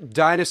different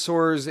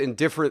dinosaurs and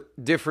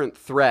different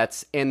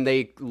threats, and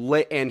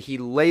he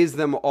lays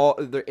them all.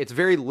 It's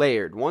very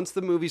layered. Once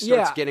the movie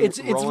starts getting it's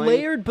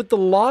layered, but the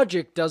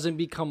logic doesn't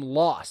become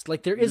lost.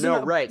 Like there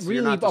isn't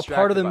really a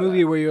part of the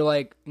movie where you're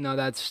like, no,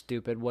 that's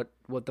stupid. What?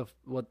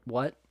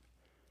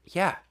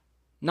 Yeah,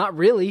 not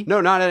really.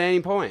 No, not at any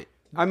point.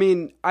 I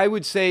mean, I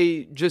would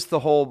say just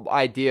the whole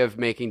idea of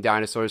making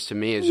dinosaurs to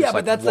me is just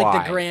but that's why?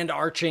 like the grand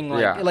arching,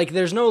 like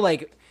there's no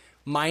like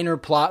minor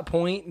plot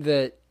point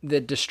that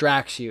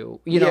distracts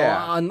you.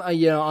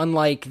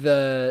 Unlike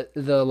the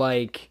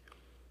like,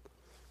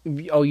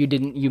 oh,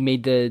 you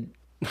made the.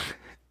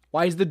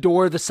 Why is the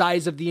door the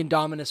size of the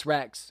Indominus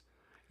Rex?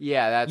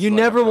 Yeah, that's you like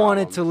never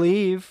wanted to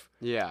leave.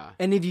 Yeah,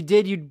 and if you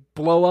did, you'd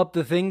blow up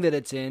the thing that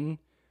it's in.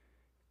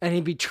 And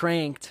he'd be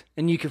tranked,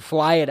 and you could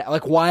fly it.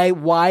 Like,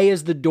 why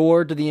is the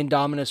door to the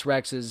Indominus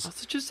Rex's...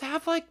 Let's just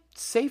have, like,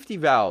 safety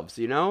valves,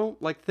 you know?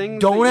 Like, things...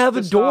 Don't have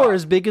a door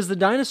as big as the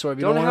dinosaur if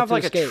you don't want have,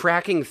 like, escape. a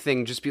tracking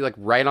thing just be, like,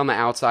 right on the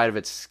outside of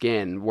its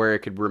skin where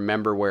it could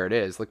remember where it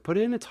is. Like, put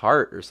it in its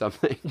heart or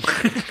something.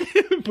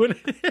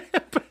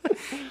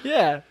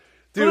 Yeah.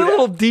 Dude, put it a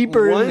little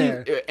deeper in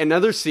there.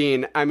 Another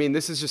scene, I mean,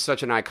 this is just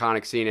such an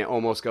iconic scene, it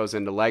almost goes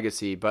into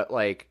legacy, but,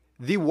 like...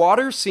 The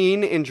water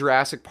scene in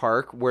Jurassic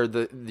Park where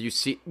you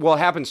see it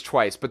happens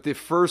twice, but the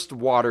first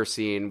water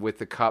scene with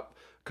the cup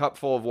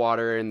full of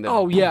water and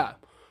the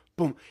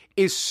boom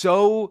is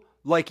so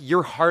like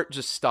your heart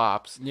just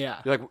stops. Yeah.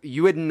 You're like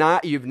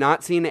you've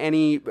not seen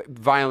any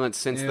violence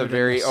since the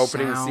very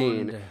opening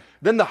scene.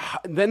 Then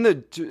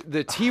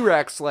the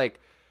T-Rex like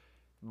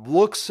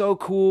looks so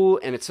cool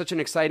and it's such an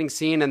exciting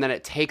scene, and then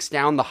it takes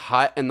down the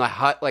hut and the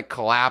hut like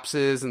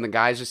collapses and the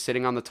guy's just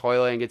sitting on the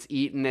toilet and gets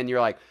eaten, and you're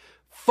like,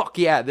 fuck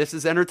yeah, this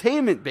is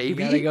entertainment,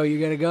 baby. You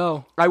gotta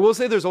go. I will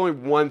say there's only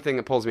one thing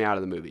that pulls me out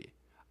of the movie.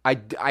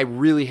 I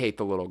really hate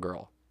the little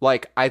girl.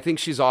 Like, I think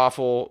she's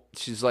awful.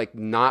 She's like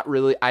not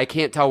really. I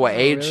can't tell what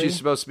age really? she's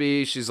supposed to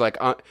be. She's like,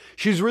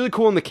 she's really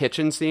cool in the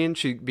kitchen scene.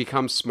 She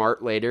becomes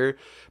smart later,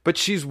 but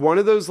she's one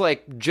of those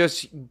like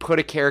just put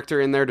a character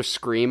in there to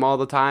scream all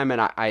the time,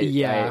 and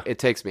it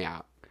takes me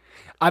out.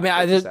 I mean,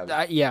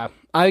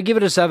 I give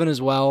it a 7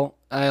 as well.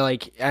 I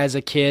like as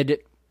a kid,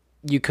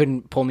 you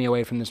couldn't pull me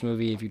away from this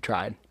movie if you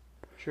tried.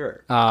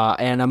 Sure.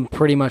 And I'm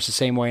pretty much the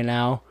same way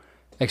now,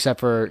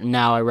 except for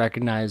now I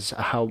recognize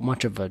how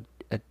much of a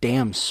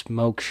damn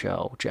smoke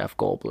show Jeff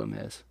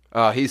Goldblum is.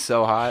 Oh, he's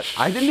so hot.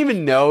 I didn't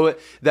even know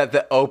that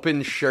the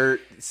open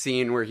shirt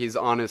scene where he's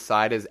on his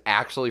side is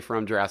actually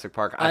from Jurassic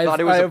Park. I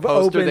thought it was a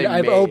poster they made.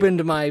 I've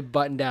opened my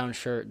button-down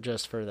shirt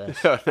just for this.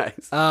 Oh,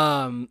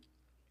 nice.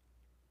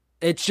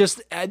 It's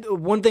just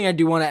one thing I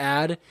do want to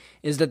add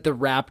is that the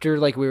raptor,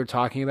 like we were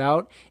talking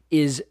about,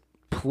 is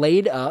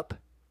played up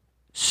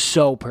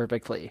so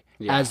perfectly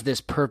as this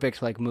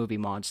perfect like movie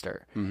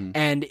monster,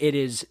 and it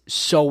is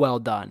so well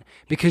done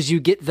because you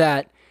get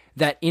that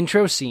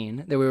intro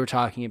scene that we were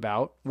talking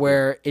about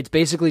where it's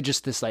basically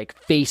just this like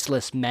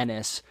faceless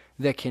menace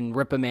that can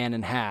rip a man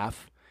in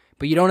half,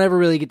 but you don't ever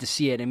really get to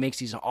see it. It makes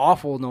these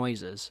awful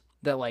noises,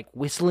 that like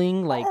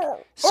whistling, like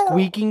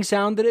squeaking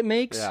sound that it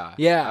makes. Oh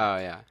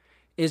yeah.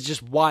 Is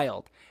just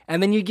wild.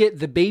 And then you get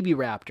the baby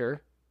raptor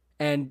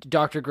and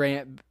Dr.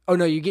 Grant. Oh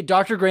no, you get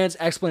Dr. Grant's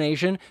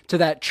explanation to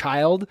that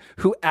child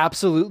who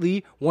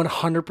absolutely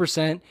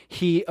 100%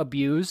 he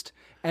abused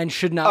and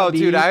should not be.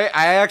 Oh dude, I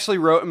actually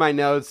wrote in my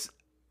notes,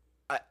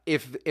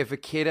 if a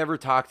kid ever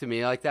talked to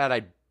me like that,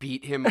 I'd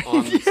beat him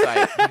on the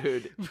site,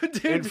 dude,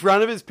 in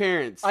front of his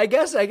parents. I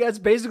guess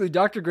basically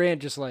Dr.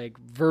 Grant just like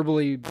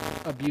verbally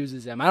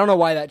abuses him. I don't know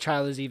why that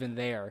child is even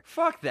there.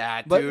 Fuck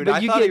that, But dude. you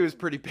I thought get- he was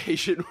pretty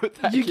patient with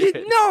that You kid.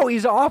 get no,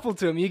 he's awful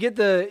to him. You get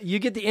the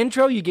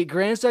intro, you get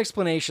Grant's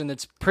explanation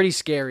that's pretty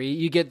scary.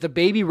 You get the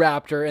baby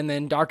raptor, and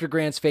then Dr.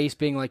 Grant's face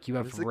being like, "You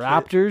have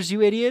raptors,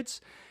 you idiots,"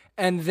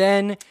 and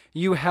then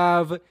you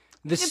have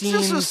the It's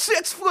scenes. just a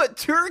 6-foot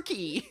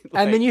turkey.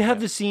 And then you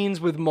have the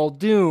scenes with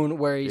Muldoon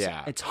where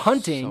it's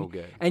hunting, so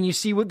good. and you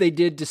see what they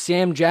did to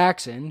Sam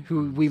Jackson,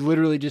 who we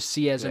literally just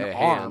see as an A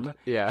arm. hand.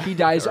 Yeah. He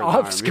dies Or an off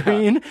arm,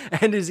 screen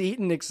and is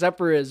eaten except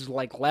for his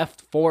like left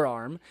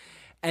forearm.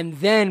 And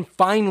then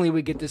finally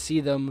we get to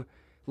see them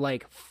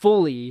like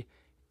fully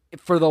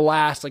for the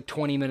last like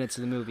 20 minutes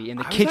of the movie in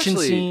the kitchen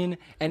scene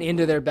and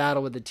into their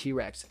battle with the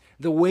T-Rex.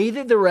 The way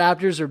that the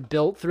Raptors are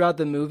built throughout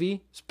the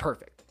movie is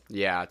perfect.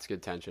 Yeah, it's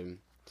good tension.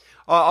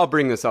 I'll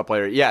bring this up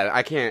later. Yeah,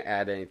 I can't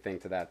add anything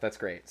to that. That's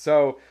great.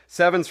 So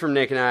 7's from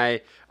Nick and I.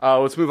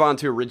 Let's move on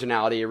to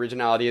originality.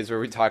 Originality is where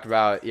we talk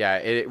about,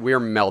 we're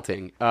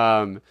melting.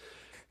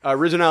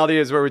 Originality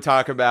is where we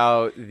talk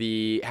about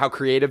how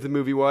creative the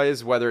movie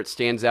was, whether it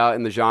stands out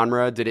in the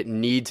genre. Did it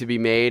need to be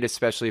made,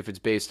 especially if it's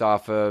based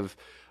off of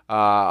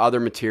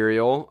other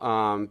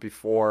material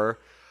before.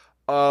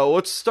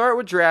 Let's start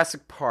with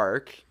Jurassic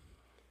Park.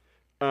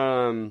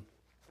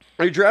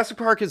 Jurassic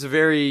Park is a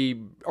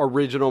very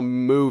original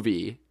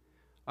movie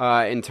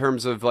in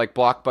terms of like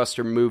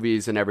blockbuster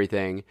movies and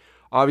everything.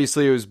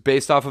 Obviously, it was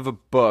based off of a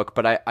book,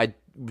 but I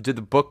did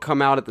the book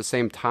come out at the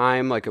same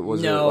time? Like it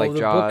was like the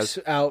Jaws?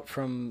 book's out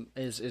from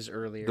is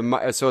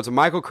earlier. So it's a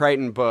Michael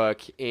Crichton book,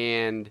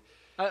 and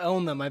I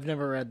own them. I've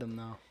never read them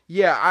though.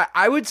 yeah,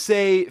 I would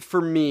say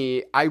for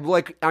me,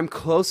 I'm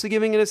close to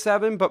giving it a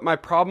 7, but my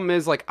problem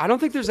is like I don't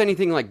think there's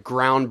anything like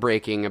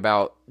groundbreaking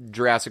about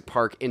Jurassic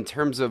Park in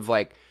terms of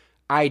like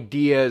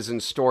ideas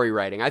and story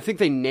writing. I think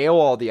they nail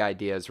all the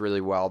ideas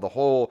really well. The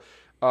whole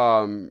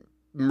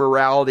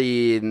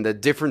morality and the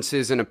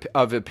differences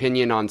of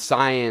opinion on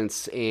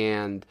science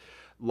and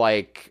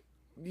like,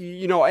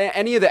 you know,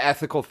 any of the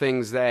ethical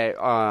things that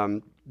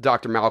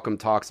Dr. Malcolm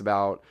talks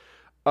about.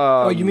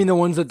 You mean the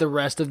ones that the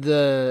rest of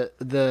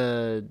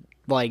the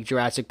like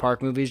Jurassic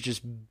Park movies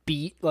just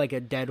beat like a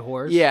dead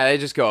horse? Yeah, they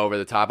just go over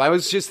the top. I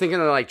was just thinking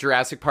of like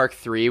Jurassic Park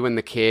 3 when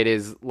the kid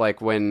is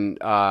like when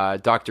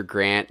Dr.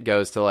 Grant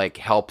goes to like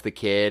help the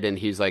kid and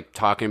he's like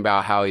talking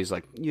about how he's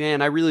like,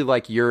 man, I really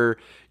like your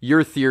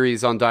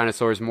theories on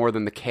dinosaurs more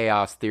than the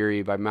chaos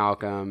theory by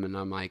Malcolm. And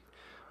I'm like,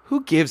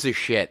 who gives a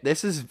shit?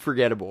 This is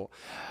forgettable.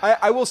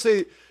 I will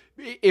say,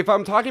 if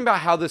I'm talking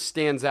about how this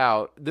stands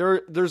out,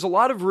 there's a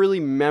lot of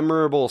really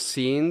memorable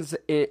scenes,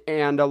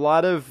 and a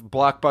lot of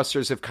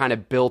blockbusters have kind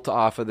of built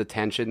off of the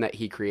tension that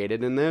he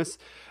created in this.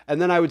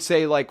 And then I would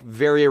say like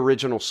very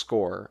original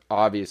score,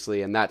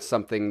 obviously, and that's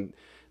something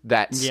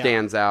that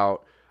stands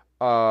out.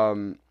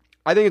 I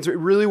think it's a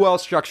really well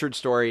structured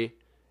story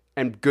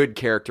and good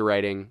character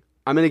writing.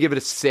 I'm going to give it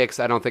a 6.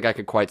 I don't think I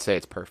could quite say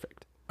it's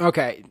perfect.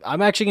 Okay,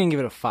 I'm actually going to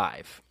give it a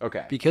 5.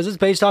 Okay. Because it's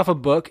based off a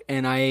book,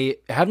 and I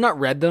have not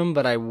read them,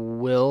 but I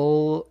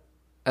will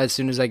as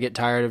soon as I get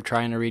tired of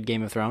trying to read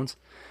Game of Thrones.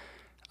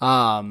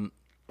 I've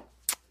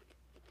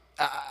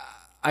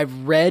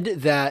read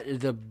that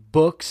the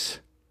books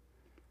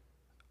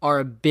are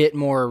a bit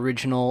more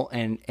original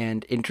and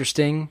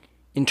interesting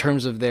in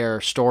terms of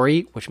their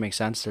story, which makes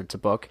sense, it's a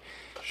book,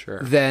 Sure.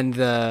 than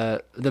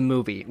the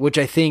movie, which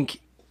I think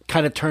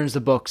kind of turns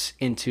the books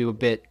into a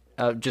bit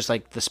just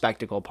like the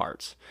spectacle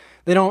parts.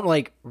 They don't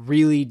like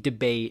really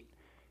debate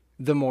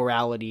the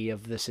morality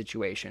of the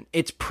situation.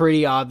 It's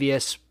pretty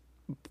obvious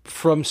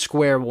from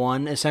square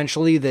one,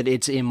 essentially, that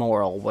it's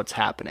immoral what's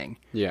happening.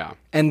 Yeah.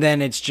 And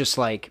then it's just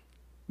like,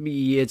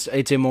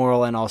 it's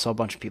immoral, and also a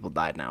bunch of people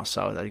died now,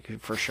 so like,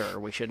 for sure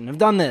we shouldn't have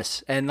done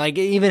this. And like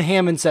even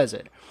Hammond says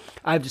it.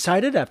 I've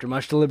decided after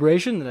much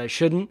deliberation that I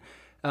shouldn't,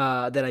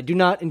 that I do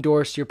not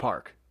endorse your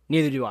park.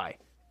 Neither do I.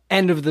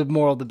 End of the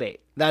moral debate.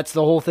 That's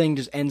the whole thing.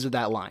 Just ends with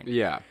that line.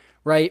 Yeah.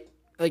 Right?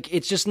 Like,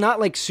 it's just not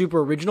like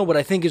super original. What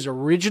I think is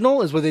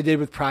original is what they did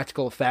with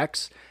practical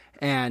effects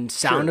and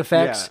sound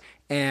effects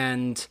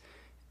and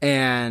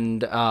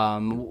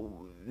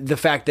the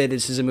fact that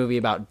this is a movie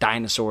about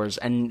dinosaurs,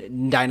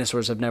 and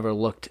dinosaurs have never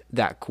looked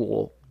that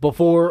cool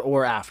before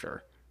or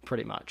after,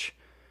 pretty much.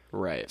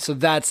 Right. So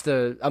that's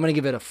I'm going to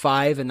give it a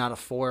 5 and not a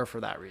 4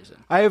 for that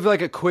reason. I have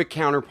like a quick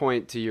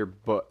counterpoint to your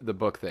the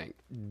book thing.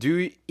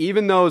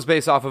 Even though it's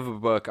based off of a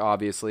book,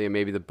 obviously, and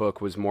maybe the book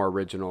was more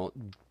original,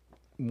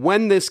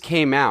 when this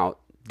came out,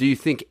 do you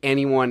think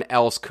anyone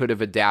else could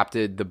have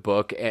adapted the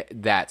book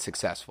that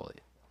successfully?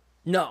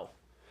 No.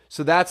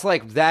 So that's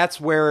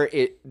where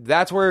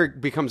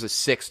it becomes a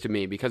 6 to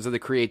me because of the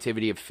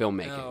creativity of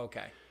filmmaking. Oh,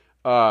 okay.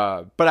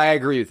 But I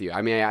agree with you.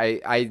 I mean,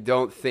 I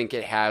don't think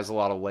it has a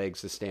lot of legs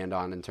to stand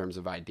on in terms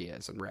of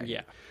ideas and writing.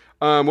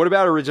 Yeah. What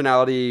about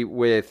originality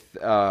with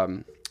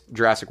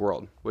Jurassic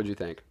World? What did you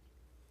think?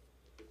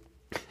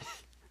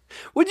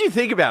 What did you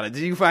think about it?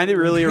 Did you find it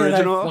really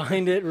original? I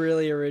find it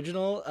really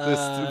original.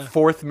 This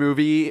fourth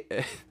movie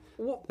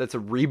that's a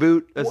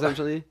reboot,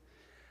 essentially.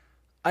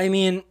 I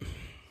mean,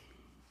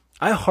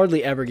 I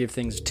hardly ever give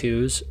things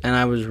 2s, and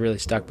I was really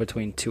stuck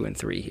between 2 and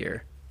 3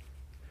 here.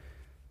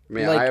 I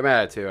mean, Like, I'm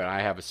at it too, and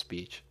I have a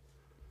speech.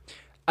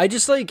 I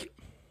just like...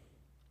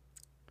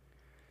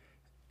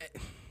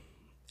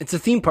 It's a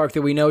theme park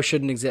that we know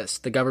shouldn't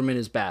exist. The government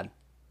is bad.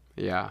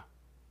 Yeah.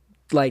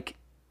 Like,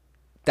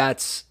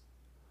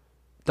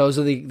 those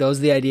are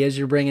the ideas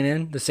you're bringing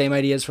in. The same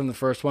ideas from the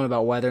first one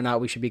about whether or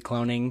not we should be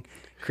cloning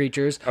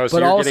creatures. Oh, so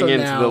but you're also getting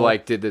into now, the,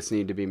 like, did this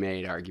need to be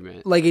made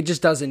argument. like, it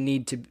just doesn't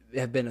need to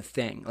have been a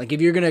thing. Like, if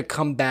you're going to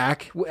come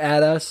back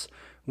at us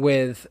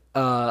with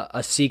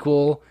a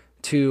sequel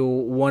to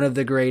one of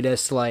the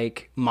greatest,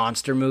 like,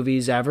 monster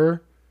movies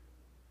ever,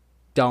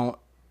 don't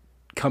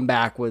come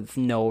back with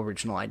no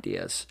original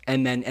ideas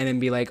and then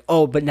be like,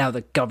 oh, but now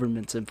the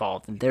government's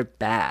involved and they're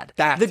bad.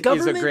 That The is a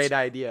government's great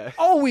idea.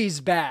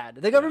 always bad.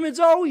 The government's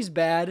always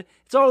bad.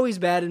 It's always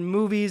bad in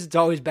movies. It's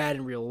always bad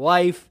in real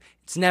life.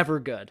 It's never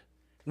good.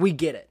 We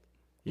get it.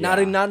 Not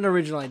an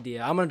original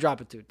idea. I'm going to drop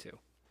it to a 2.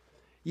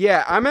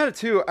 Yeah, I'm at it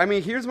too. I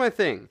mean, here's my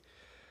thing.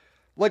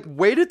 Like,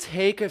 way to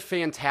take a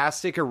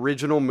fantastic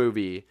original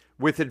movie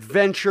with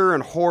adventure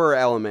and horror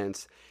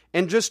elements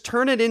and just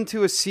turn it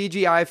into a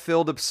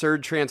CGI-filled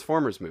absurd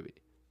Transformers movie.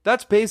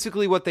 That's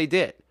basically what they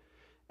did.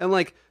 And,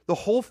 like, the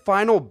whole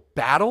final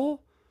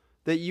battle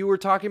that you were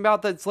talking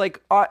about, that's, like,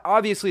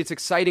 obviously it's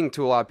exciting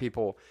to a lot of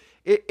people.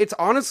 It's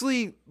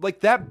honestly, like,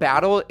 that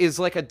battle is,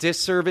 like, a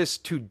disservice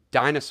to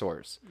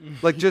dinosaurs.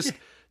 Like, just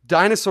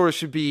dinosaurs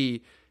should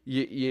be...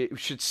 You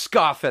should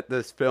scoff at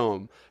this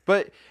film.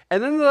 And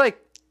then,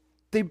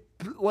 they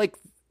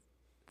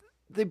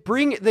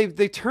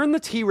turn the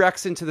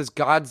T-Rex into this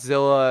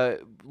Godzilla,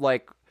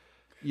 like,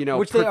 you know,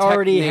 Which they protect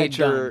already had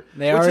nature, done.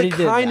 They which already they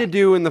did kind of that.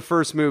 do in the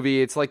first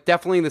movie. It's like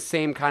definitely the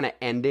same kind of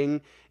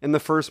ending in the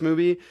first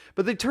movie,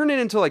 but they turn it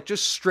into like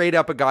just straight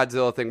up a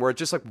Godzilla thing where it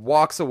just like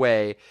walks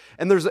away,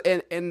 and there's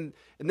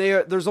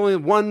only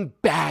one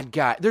bad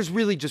guy. There's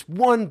really just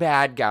one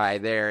bad guy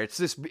there. It's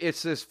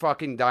this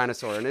fucking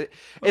dinosaur, and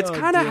it's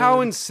kind of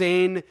how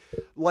insane,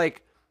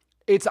 like.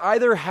 It's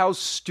either how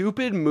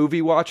stupid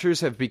movie watchers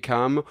have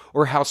become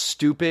or how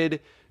stupid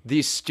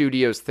these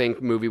studios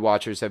think movie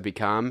watchers have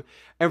become.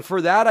 And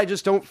for that, I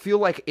just don't feel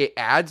like it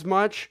adds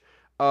much.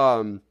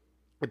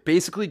 It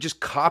basically just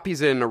copies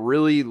it in a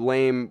really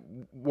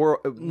lame way.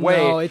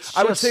 No, it's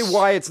I would say just-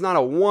 why it's not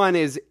a 1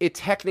 is it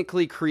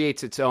technically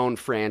creates its own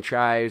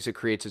franchise. It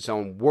creates its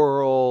own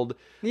world.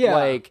 Yeah.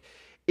 Like...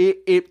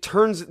 It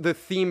turns the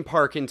theme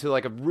park into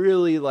like a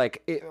really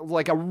like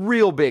a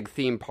real big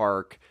theme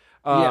park.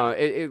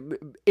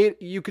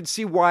 You could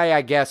see why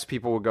I guess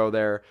people would go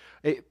there.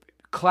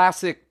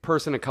 Classic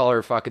person of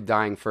color fucking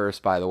dying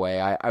first, by the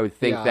way. I would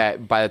think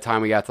that by the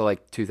time we got to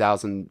like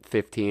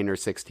 2015 or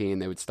 16,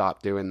 they would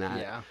stop doing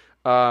that.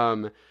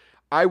 Yeah.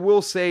 I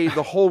will say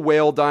the whole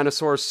whale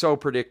dinosaur is so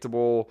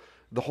predictable.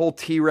 The whole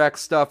T-Rex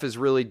stuff is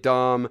really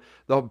dumb.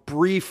 The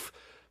brief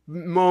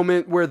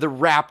moment where the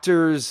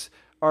raptors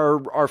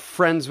are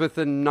friends with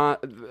the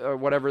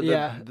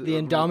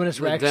Indominus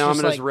Rex.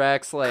 Indominus just,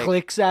 Rex, like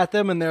clicks at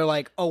them, and they're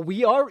like, "Oh,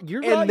 we are. You're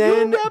not." and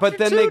then, you're a but raptor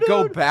then too, they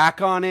go dude."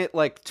 back on it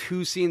like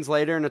 2 scenes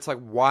later, and it's like,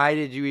 why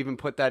did you even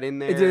put that in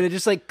there? Dude, it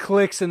just like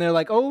clicks, and they're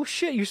like, "Oh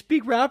shit, you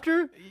speak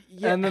raptor,"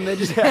 and then they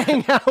just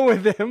hang out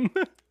with him.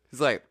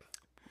 He's like,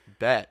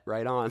 bet,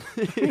 right on.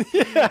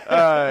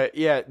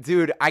 Yeah,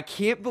 dude, I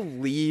can't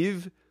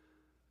believe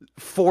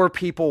 4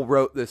 people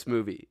wrote this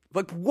movie.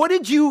 Like, what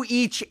did you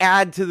each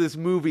add to this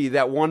movie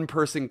that one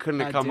person couldn't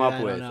have come up I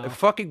don't with? know. A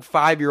fucking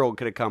 5-year-old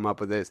could have come up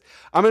with this.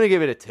 I'm gonna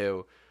give it a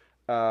 2.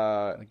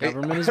 The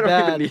government is I don't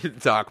bad. even need to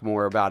talk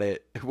more about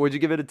it. Would you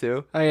give it a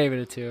 2? I gave it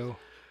a 2.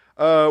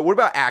 What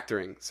about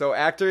acting? So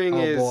acting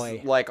is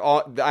boy. like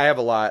all. I have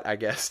a lot, I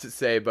guess, to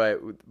say, but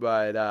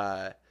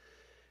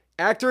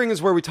acting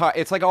is where we talk.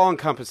 It's like all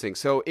encompassing.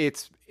 So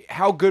it's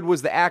how good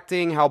was the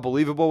acting, how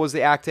believable was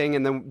the acting,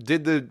 and then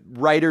did the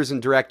writers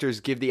and directors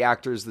give the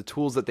actors the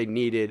tools that they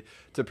needed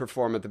to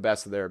perform at the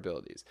best of their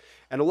abilities?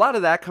 And a lot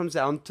of that comes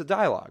down to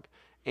dialogue.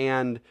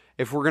 And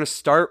if we're gonna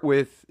start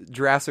with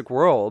Jurassic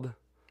World,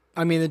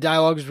 I mean, the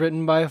dialogue's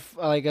written by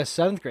like a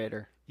 7th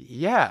grader.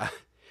 yeah.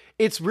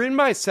 It's written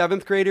by a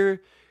 7th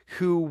grader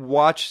who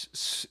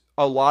watched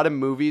a lot of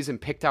movies and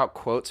picked out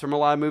quotes from a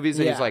lot of movies.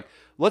 And he's Yeah. like,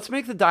 let's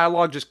make the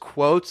dialogue just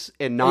quotes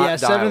and not Yeah,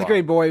 dialogue. 7th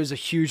grade boy was a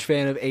huge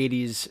fan of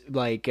 80s,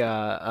 like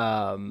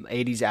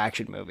 80s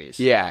action movies.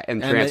 Yeah,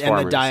 and Transformers.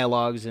 and the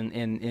dialogues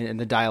and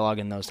the dialogue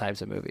in those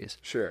types of movies.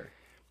 Sure.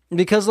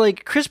 Because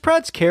like Chris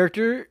Pratt's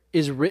character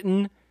is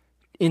written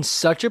in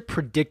such a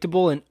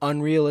predictable and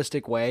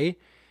unrealistic way.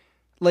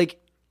 Like,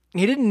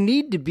 he didn't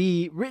need to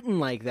be written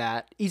like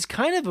that. He's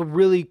kind of a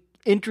really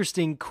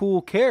interesting,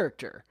 cool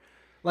character.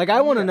 Like,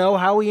 I want to know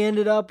how he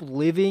ended up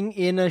living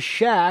in a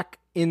shack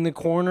in the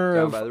corner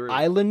Down of by the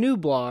river. Isla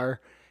Nublar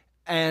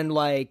and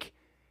like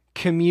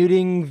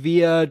commuting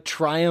via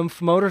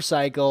Triumph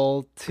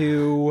motorcycle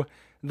to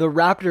the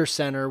Raptor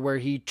Center where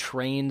he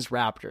trains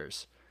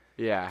raptors.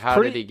 Yeah, how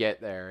Pretty- did he get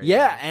there?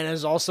 Yeah, and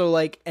is also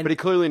like But he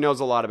clearly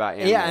knows a lot about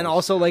animals. yeah, and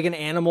also like an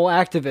animal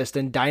activist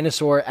and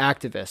dinosaur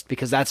activist,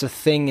 because that's a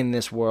thing in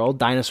this world.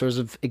 Dinosaurs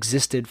have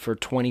existed for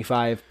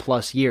 25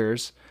 plus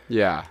years.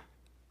 Yeah.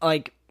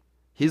 Like,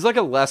 He's like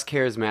a less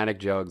charismatic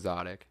Joe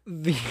Exotic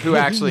the, who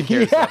actually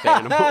cares about the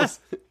animals.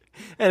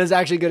 and is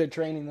actually good at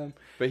training them.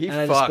 But he And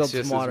I just fucks spilled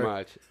just some as water.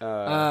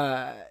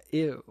 much.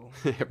 Ew.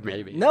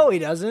 Maybe. No, he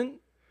doesn't.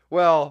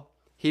 Well,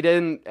 he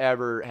didn't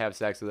ever have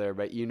sex with her,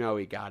 but you know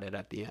he got it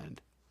at the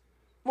end.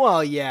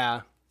 Well,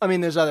 yeah. I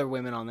mean, there's other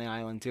women on the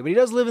island too, but he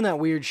does live in that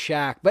weird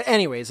shack. But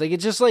anyways, like,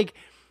 it's just like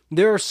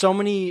there are so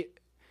many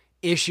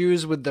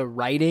issues with the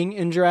writing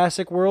in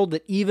Jurassic World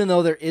that even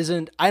though there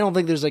isn't, I don't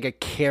think there's like a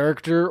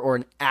character or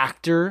an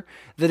actor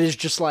that is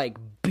just like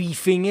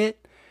beefing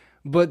it,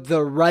 but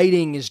the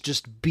writing is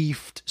just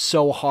beefed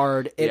so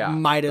hard it Yeah,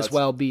 might as that's-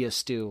 well be a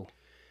stew.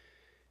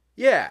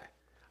 Yeah.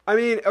 I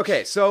mean,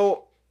 okay,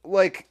 so,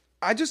 like,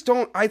 I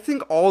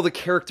think all the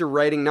character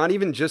writing, not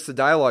even just the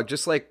dialogue,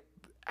 just, like,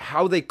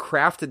 how they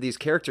crafted these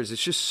characters,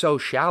 it's just so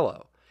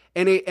shallow.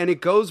 And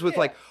it goes with,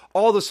 like,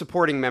 all the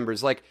supporting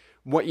members. Like,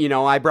 what, you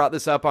know, I brought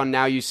this up on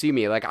Now You See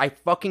Me. Like, I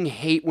fucking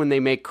hate when they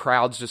make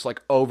crowds just,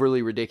 like,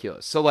 overly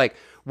ridiculous. So, like,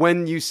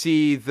 when you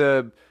see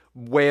the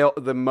whale,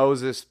 the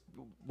Moses,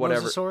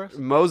 whatever.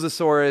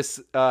 Mosasaurus,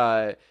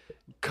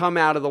 come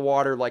out of the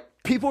water, like,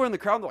 people are in the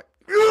crowd, and they're like,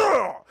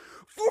 yeah!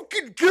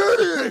 Fucking get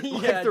it!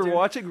 Like they're dude.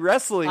 watching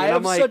wrestling. I and have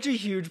I'm like, such a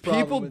huge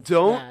problem people with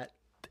don't that.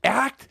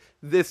 act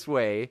this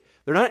way.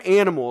 They're not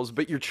animals,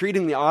 but you're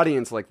treating the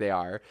audience like they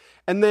are.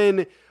 And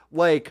then,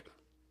 like,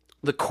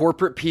 the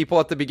corporate people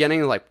at the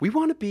beginning are like, we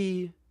want to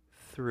be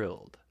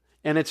thrilled.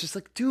 And it's just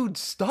like, dude,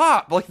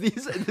 stop. Like,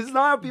 this is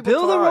not how people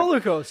Build a talk. roller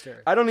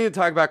coaster. I don't need to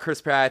talk about Chris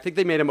Pratt. I think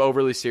they made him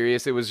overly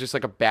serious. It was just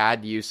like a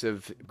bad use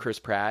of Chris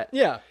Pratt.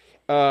 Yeah.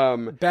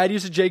 Bad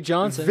use of Jake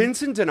Johnson.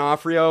 Vincent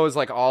D'Onofrio is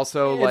like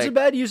also it's like a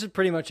bad use of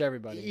pretty much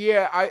everybody.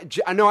 yeah, I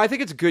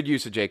think it's a good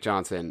use of Jake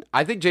Johnson.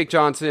 I think Jake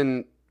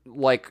Johnson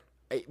like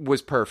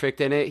was perfect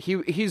in it.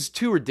 He's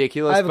too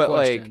ridiculous, I have a but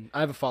question. like,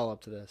 I have a follow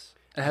up to this.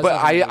 It has but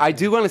nothing to do with I him.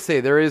 do want to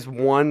say there is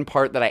one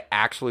part that I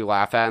actually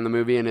laugh at in the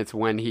movie, and it's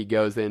when he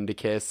goes in to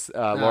kiss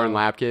Lauren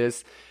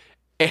Lapkus.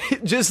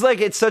 Just like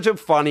it's such a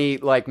funny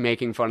like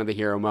making fun of the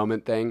hero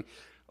moment thing.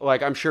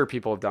 Like I'm sure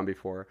people have done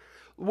before.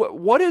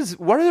 What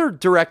are their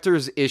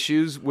directors'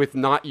 issues with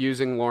not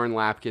using Lauren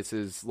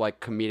Lapkus's like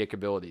comedic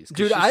abilities? 'Cause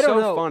Dude, she's I don't so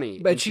know. funny,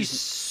 But and she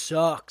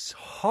sucks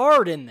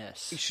hard in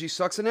this. she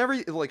sucks in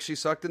every like she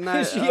sucked in that.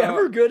 Is she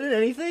ever good at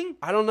anything?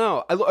 I don't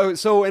know.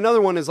 So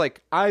another one is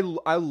like I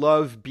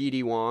love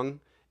BD Wong,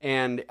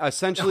 and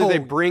essentially they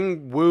Oh.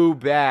 bring Wu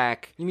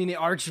back. You mean the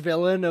arch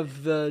villain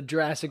of the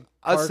Jurassic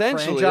Park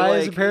Essentially,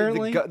 franchise? like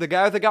Apparently, the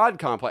guy with the God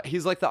complex.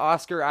 He's like the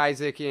Oscar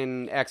Isaac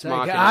in Ex like,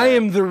 Machina. I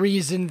am the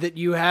reason that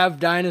you have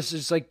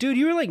dinosaurs. Like, dude,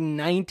 you were like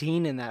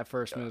 19 in that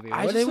first movie.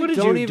 I What, just, what like,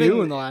 did don't you even-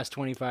 do in the last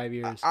 25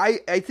 years? I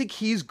think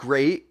he's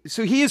great.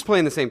 So he is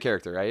playing the same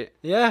character, right?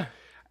 Yeah.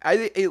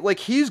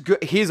 He's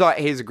good. He's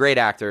a great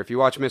actor. If you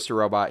watch Mr.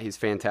 Robot, he's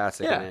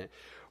fantastic in Yeah. it.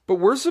 But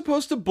we're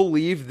supposed to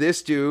believe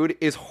this dude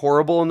is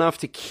horrible enough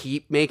to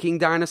keep making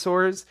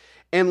dinosaurs.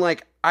 And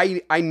like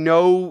I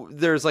know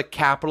there's like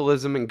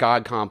capitalism and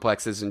God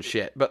complexes and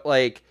shit, but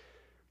like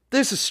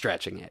this is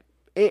stretching it.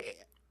 It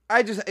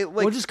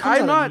just comes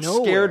I'm out not of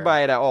nowhere. scared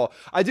by it at all.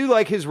 I do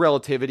like his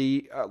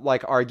relativity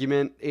like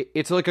argument.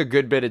 It's like a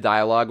good bit of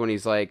dialogue when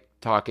he's like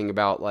talking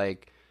about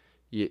like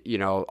You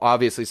know,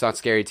 obviously it's not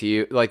scary to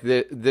you. Like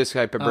this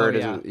type of bird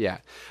isn't. Yeah,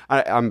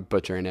 I'm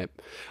butchering it.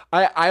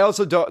 I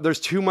also don't. There's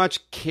too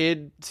much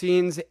kid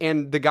scenes,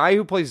 and the guy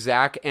who plays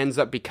Zach ends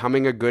up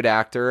becoming a good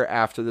actor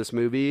after this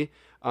movie.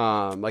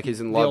 Like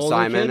he's in Love,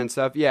 Simon kid? and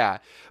stuff. Yeah,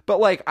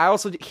 but like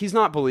he's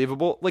not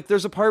believable. Like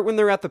there's a part when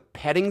they're at the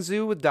petting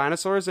zoo with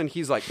dinosaurs, and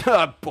he's like,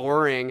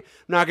 boring. I'm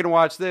not gonna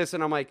watch this,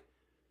 and I'm like.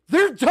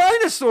 They're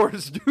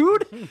dinosaurs,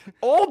 dude.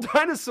 All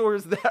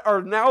dinosaurs that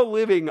are now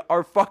living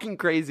are fucking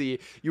crazy.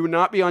 You would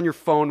not be on your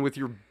phone with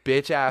your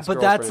bitch ass. But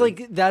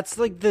girlfriend. that's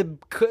like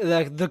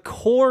the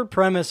core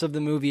premise of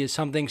the movie is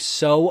something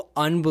so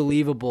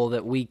unbelievable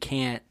that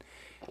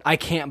I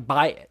can't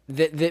buy it.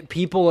 That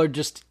people are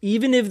just,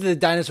 even if the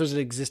dinosaurs had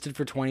existed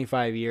for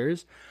 25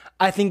 years,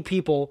 I think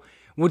people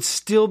would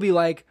still be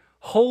like,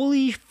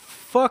 holy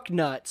fuck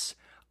nuts,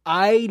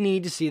 I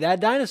need to see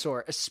that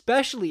dinosaur,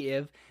 especially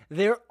if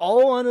they're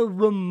all on a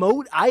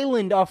remote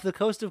island off the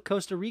coast of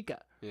Costa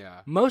Rica. Yeah.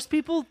 Most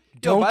people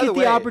don't by get the the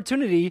way-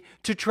 opportunity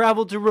to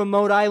travel to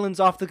remote islands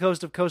off the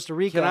coast of Costa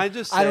Rica. Can I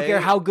just I don't say- care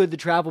how good the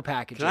travel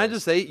package Can is. I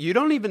just say, you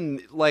don't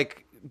even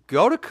like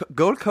go to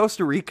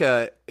Costa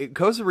Rica.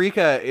 Costa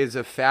Rica is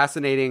a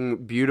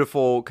fascinating,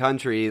 beautiful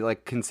country.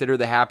 Like consider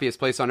the happiest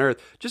place on earth.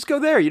 Just go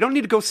there. You don't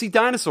need to go see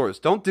dinosaurs.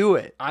 Don't do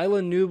it.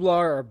 Island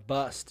Nublar or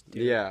bust,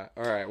 dude. Yeah.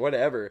 All right.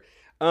 Whatever.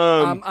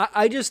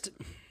 I just...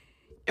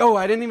 Oh,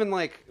 I didn't even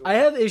like. I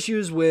have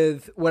issues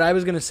with what I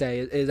was going to say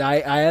is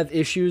I have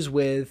issues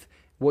with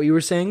what you were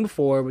saying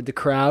before with the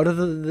crowd of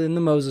in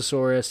the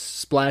Mosasaurus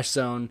splash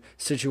zone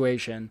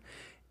situation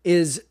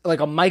is like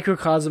a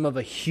microcosm of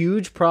a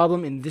huge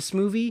problem in this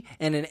movie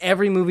and in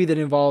every movie that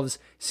involves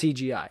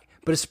CGI.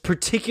 But it's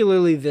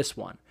particularly this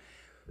one.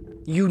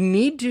 You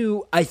need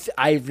to.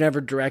 I've never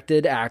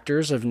directed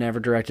actors. I've never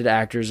directed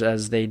actors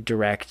as they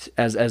direct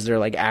as they're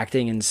like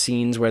acting in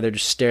scenes where they're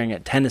just staring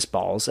at tennis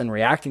balls and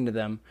reacting to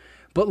them.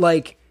 But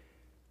like,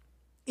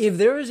 if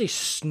there is a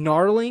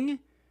snarling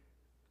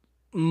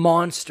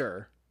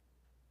monster,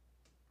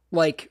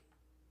 like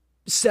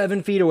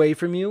 7 feet away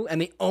from you, and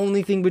the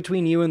only thing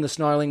between you and the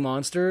snarling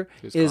monster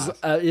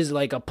is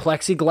like a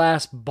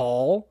plexiglass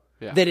ball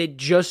that it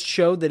just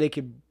showed that it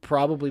could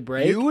probably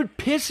break, You would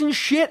piss and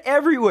shit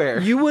everywhere.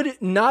 you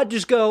would not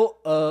just go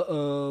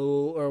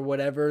uh-oh or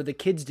whatever the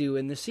kids do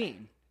in the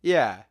scene.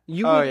 Yeah.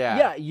 You oh would,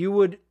 yeah. you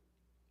would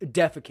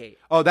defecate.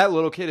 Oh, that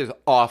little kid is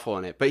awful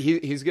in it, but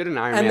he's good in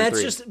Iron And Man that's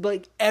 3. just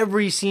like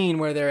every scene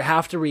where they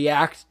have to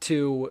react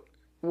to,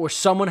 where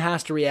someone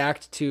has to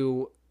react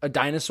to a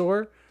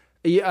dinosaur.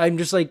 I'm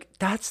just like,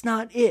 that's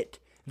not it.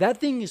 That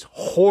thing is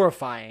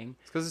horrifying.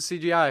 It's because of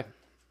CGI.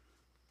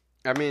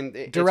 I mean,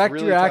 Direct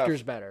it's really your tough.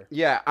 actors better.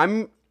 Yeah,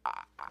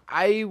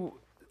 I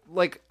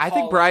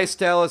think Bryce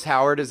Dallas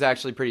Howard is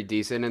actually pretty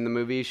decent in the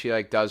movie. She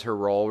like does her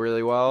role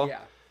really well.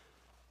 Yeah.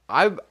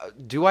 I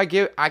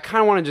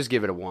kind of want to just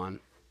give it a 1.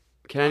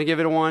 Can I give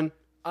it a 1?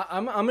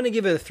 I'm going to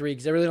give it a 3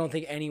 because I really don't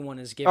think anyone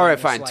is giving All right,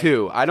 this, fine, like,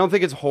 2. I don't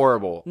think it's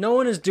horrible. No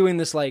one is doing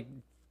this like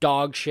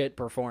dog shit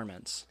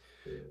performance.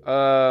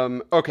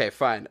 Okay,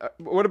 fine.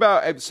 What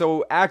about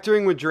so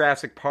acting with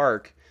Jurassic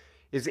Park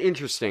is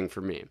interesting for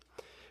me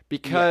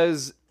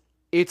because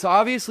it's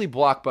obviously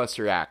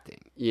blockbuster acting.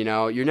 You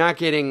know, you're not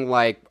getting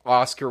like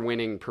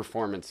Oscar-winning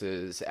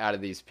performances out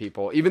of these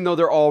people, even though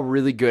they're all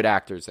really good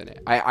actors in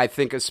it. I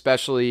think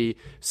especially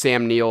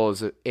Sam Neill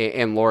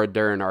and Laura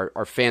Dern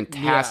are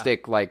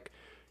fantastic, like,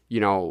 you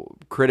know,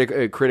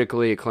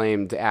 critically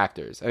acclaimed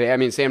actors. I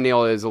mean, Sam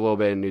Neill is a little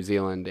bit in New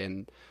Zealand,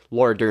 and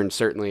Laura Dern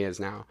certainly is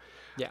now.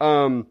 Yeah.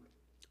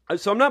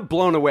 So I'm not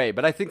blown away,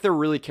 but I think they're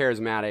really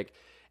charismatic.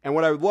 And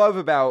what I love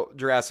about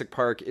Jurassic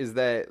Park is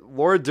that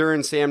Laura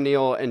Dern, Sam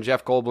Neill, and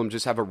Jeff Goldblum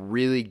just have a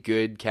really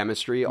good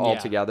chemistry all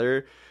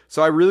together.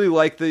 So I really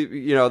like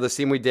the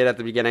scene we did at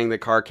the beginning. The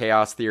car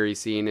chaos theory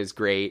scene is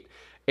great.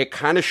 It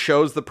kind of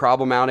shows the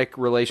problematic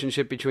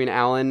relationship between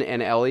Alan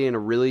and Ellie in a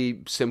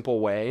really simple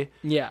way.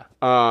 Yeah.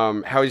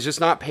 How he's just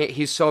not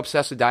he's so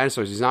obsessed with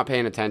dinosaurs. He's not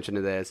paying attention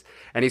to this.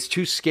 And he's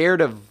too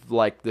scared of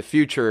like the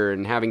future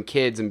and having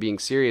kids and being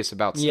serious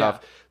about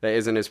stuff that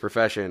isn't his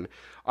profession.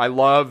 I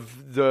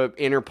love the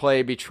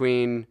interplay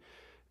between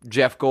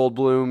Jeff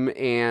Goldblum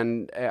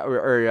and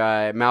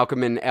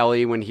Malcolm and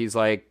Ellie when he's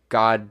like,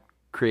 God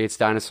creates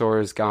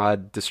dinosaurs,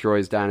 God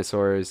destroys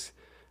dinosaurs,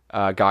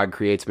 God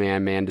creates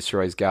man, man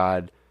destroys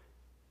God.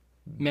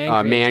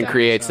 Man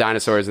creates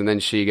dinosaurs, and then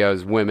she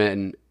goes,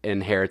 women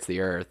inherits the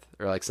earth,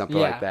 or like something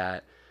like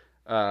that.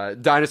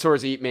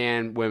 Dinosaurs eat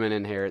man, women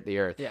inherit the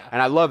earth. Yeah. And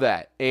I love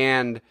that.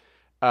 And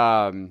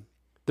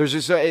there's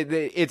just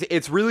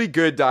it's really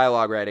good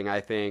dialogue writing,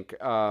 I think.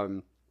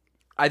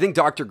 I think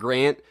Dr.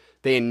 Grant,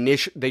 they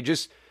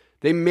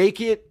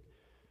make it.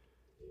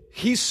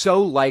 He's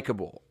so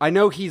likable. I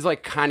know he's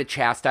like kind of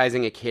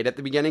chastising a kid at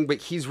the beginning, but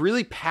he's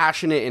really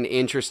passionate and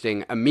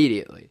interesting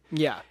immediately.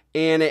 Yeah.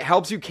 And it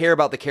helps you care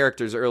about the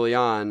characters early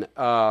on.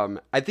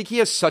 I think he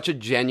has such a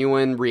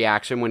genuine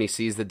reaction when he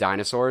sees the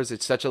dinosaurs.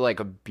 It's such a like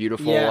a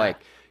beautiful like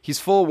he's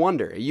full of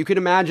wonder. You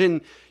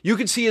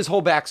could see his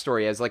whole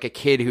backstory as like a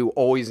kid who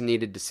always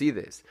needed to see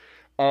this.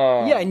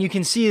 Yeah, and you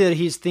can see that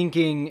he's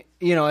thinking,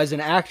 as an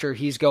actor,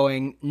 he's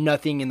going,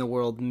 nothing in the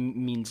world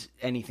means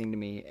anything to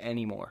me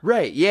anymore.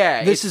 Right,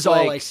 yeah. This is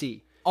all I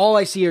see. All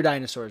I see are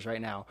dinosaurs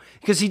right now.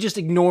 Because he just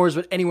ignores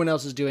what anyone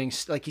else is doing.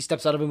 Like, he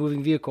steps out of a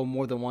moving vehicle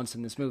more than once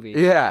in this movie.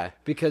 Yeah.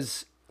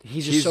 Because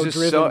he's just so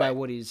driven by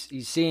what he's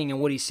seeing, and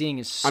what he's seeing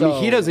is so I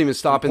mean, he doesn't even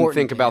stop and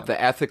think to about him.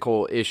 the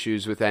ethical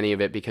issues with any of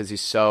it because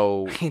he's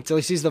so Until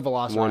he sees the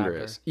Velociraptor.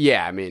 wondrous.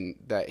 Yeah, I mean,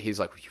 that he's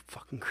like, you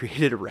fucking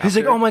created a raptor. He's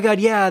like, oh my god,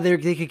 yeah, they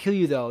could kill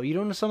you though. You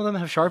don't know some of them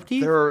have sharp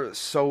teeth? They're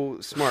so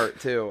smart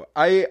too.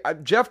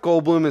 Jeff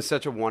Goldblum is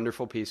such a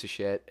wonderful piece of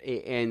shit,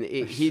 and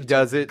he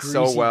does it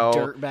so greasy well.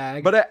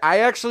 dirtbag. But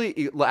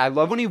I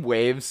love when he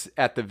waves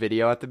at the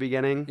video at the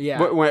beginning.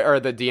 Yeah.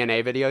 Or the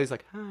DNA video. He's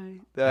like, hi.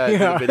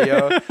 The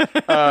video.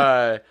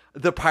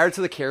 The Pirates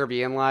of the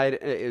Caribbean ride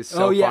is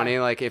so funny.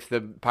 Like, if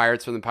the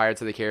pirates from the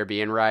Pirates of the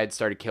Caribbean ride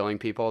started killing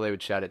people, they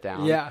would shut it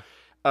down. Yeah.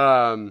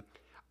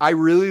 I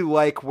really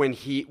like when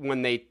he's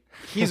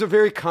a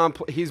very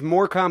he's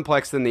more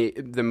complex than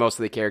most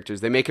of the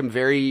characters. They make him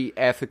very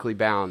ethically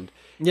bound.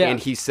 Yeah. And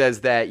he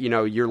says that,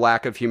 your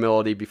lack of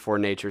humility before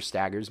nature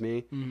staggers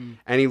me. Mm-hmm.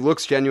 And he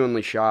looks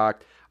genuinely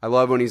shocked. I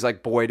love when he's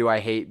like, boy, do I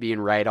hate being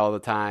right all the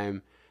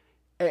time.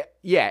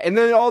 Yeah, and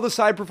then all the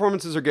side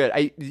performances are good.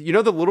 The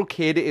little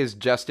kid is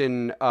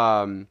Justin,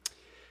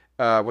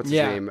 what's his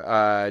name?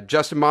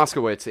 Justin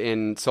Moskowitz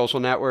in Social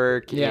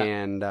Network,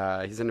 and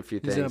he's in a few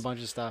things. He's in a bunch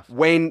of stuff.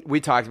 Wayne,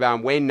 we talked about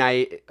him. Wayne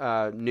Knight,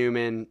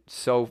 Newman,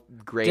 so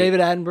great. David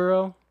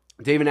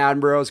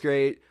Attenborough is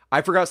great.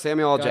 I forgot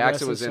Samuel L. God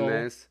Jackson rest was his in soul.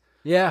 this.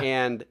 Yeah.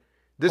 And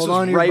this Hold was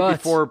on to your right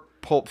butts. before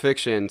Pulp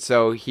Fiction,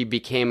 so he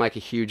became like a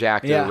huge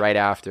actor right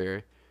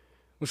after.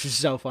 Which is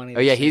so funny. Oh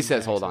yeah, he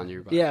says, hold on to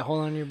your butt. Yeah,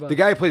 hold on to your butt. The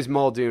guy who plays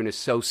Muldoon is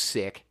so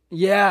sick.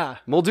 Yeah.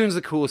 Muldoon's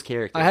the coolest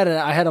character. I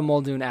had a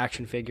Muldoon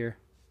action figure.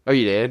 Oh,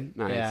 you did?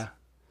 Nice. Yeah.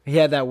 He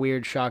had that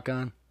weird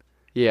shotgun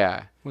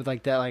Yeah. with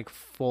like that like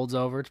folds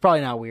over. It's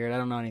probably not weird. I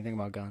don't know anything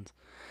about guns.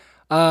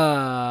 You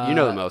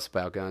know the most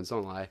about guns,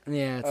 don't lie.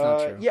 Yeah, it's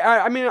not true. Yeah,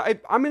 I mean,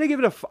 I'm going to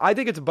give it I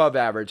think it's above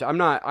average. I'm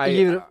not,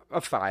 give it a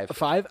 5. A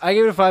 5? I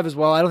give it a 5 as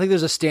well. I don't think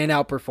there's a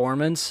standout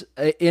performance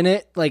in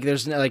it. Like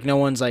there's like no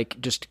one's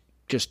like just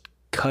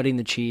cutting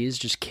the cheese,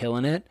 just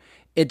killing it.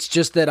 It's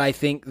just that I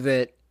think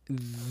that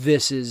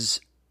this is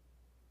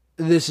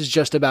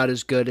just about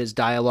as good as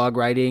dialogue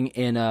writing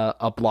in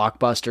a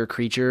blockbuster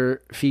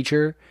creature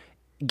feature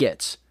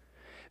gets.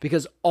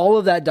 Because all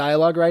of that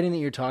dialogue writing that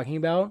you're talking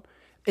about,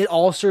 it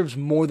all serves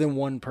more than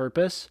one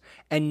purpose,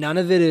 and none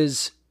of it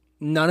is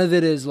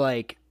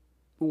like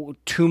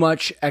too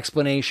much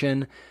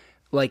explanation.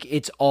 Like,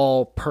 it's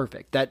all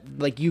perfect. That,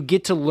 like, you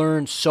get to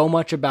learn so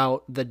much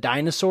about the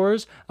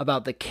dinosaurs,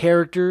 about the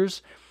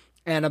characters,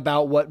 and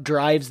about what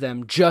drives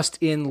them just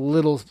in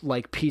little,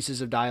 like,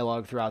 pieces of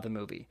dialogue throughout the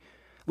movie.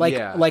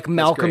 Like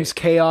Malcolm's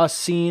chaos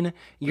scene,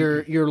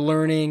 you're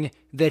learning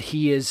that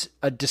he is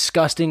a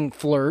disgusting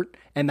flirt,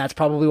 and that's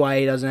probably why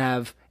he doesn't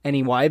have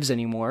any wives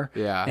anymore.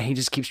 Yeah. And he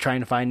just keeps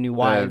trying to find new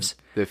wives.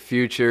 The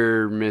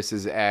future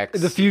Mrs.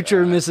 X. The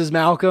future Mrs.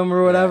 Malcolm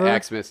or whatever.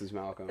 Ex Mrs.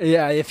 Malcolm.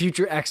 Yeah, the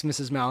future ex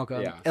Mrs.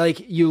 Malcolm. Yeah.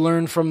 Like, you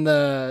learn from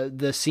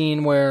the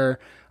scene where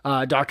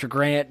Dr.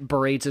 Grant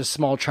berates a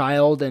small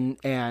child and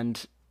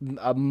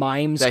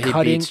mimes That he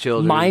beats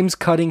children.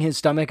 cutting his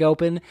stomach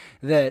open,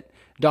 that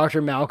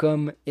Dr.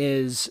 Malcolm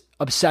is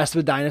obsessed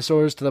with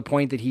dinosaurs to the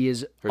point that he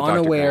is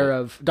unaware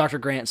of... Dr.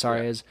 Grant,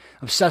 is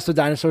obsessed with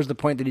dinosaurs to the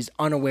point that he's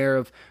unaware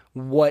of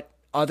what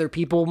other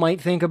people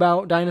might think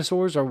about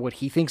dinosaurs or what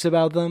he thinks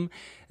about them.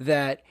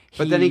 But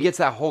then he gets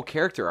that whole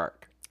character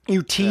arc.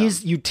 You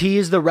tease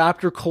the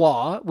raptor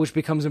claw, which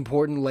becomes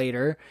important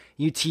later.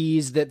 You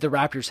tease that the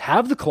raptors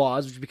have the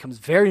claws, which becomes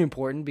very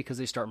important because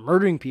they start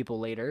murdering people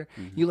later.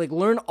 Mm-hmm. You like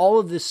learn all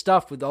of this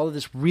stuff with all of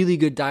this really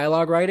good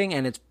dialogue writing,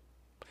 and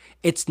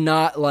it's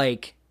not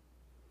like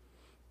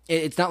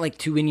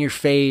too in your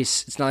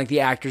face. It's not like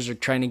the actors are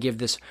trying to give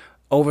this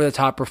over the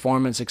top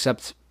performance,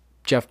 except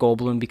Jeff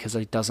Goldblum, because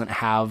he doesn't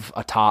have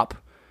a top.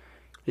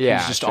 Yeah,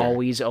 he's just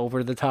always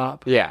over the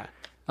top. Yeah.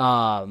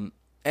 And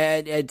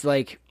it's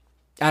like,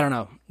 I don't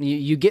know.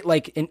 You get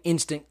like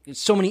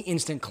so many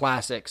instant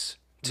classics.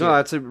 No,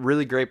 that's a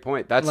really great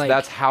point. That's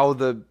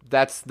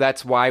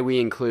why we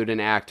include in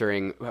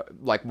acting,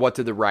 like, what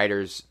do the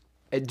writers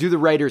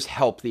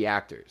help the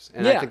actors?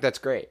 And I think that's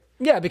great.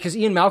 Yeah, because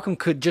Ian Malcolm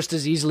could just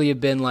as easily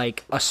have been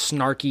like a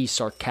snarky,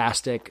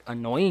 sarcastic,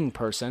 annoying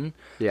person.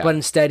 Yeah. But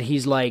instead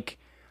he's like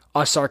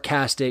a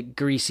sarcastic,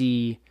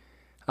 greasy,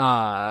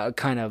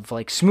 kind of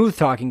like smooth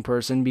talking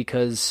person,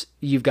 because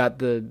you've got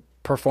the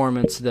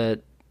performance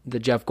that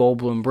Jeff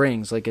Goldblum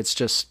brings. Like, it's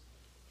just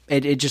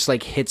it just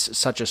like hits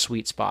such a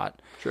sweet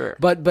spot. Sure.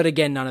 But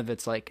again, none of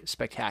it's like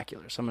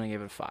spectacular. So I'm gonna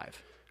give it a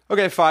 5.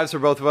 Okay, 5s for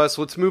both of us.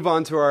 Let's move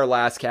on to our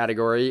last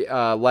category,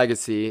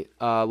 legacy.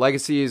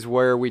 Legacy is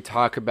where we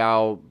talk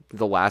about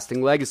the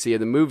lasting legacy of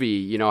the movie.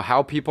 You know,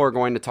 how people are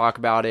going to talk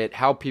about it,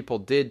 how people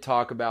did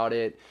talk about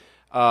it,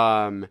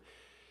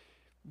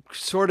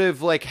 sort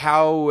of like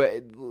how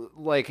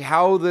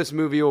this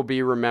movie will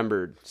be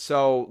remembered.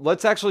 So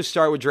let's actually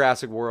start with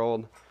Jurassic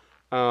World.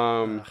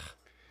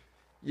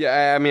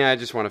 Yeah, I mean, I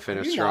just want to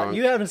finish strong.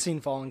 You haven't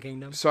seen Fallen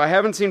Kingdom. So I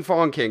haven't seen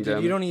Fallen Kingdom.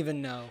 Dude, you don't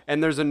even know.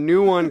 And there's a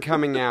new one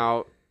coming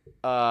out.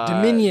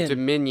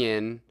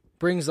 Dominion.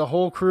 Brings the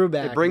whole crew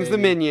back. It brings the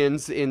baby.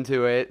 Minions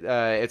into it.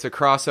 It's a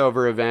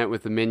crossover event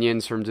with the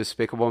Minions from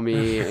Despicable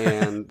Me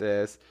and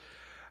this.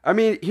 I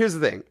mean, here's the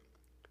thing.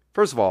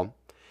 First of all,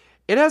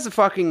 it has a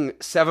fucking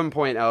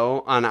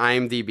 7.0 on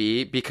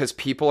IMDb because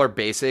people are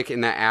basic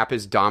and that app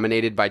is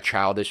dominated by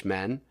childish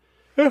men.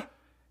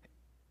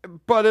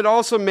 But it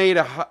also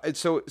made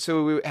so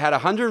it had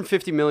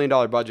 $150 million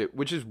budget,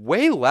 which is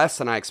way less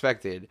than I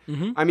expected.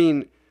 Mm-hmm. I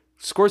mean,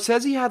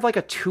 Scorsese had like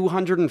a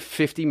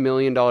 $250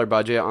 million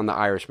budget on The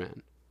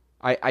Irishman.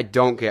 I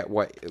don't get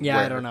what. Yeah,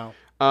 where. I don't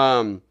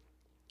know.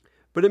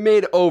 But it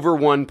made over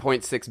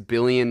 $1.6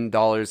 billion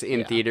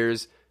in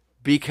theaters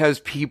because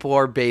people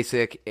are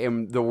basic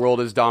and the world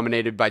is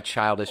dominated by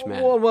childish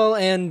men. Well,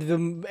 and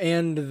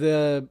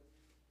the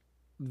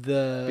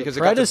Because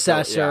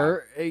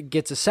predecessor it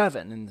gets a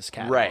 7 in this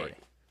category. Right.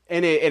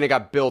 And it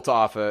got built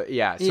off of,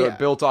 it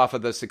built off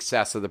of the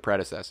success of the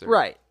predecessor.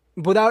 Right.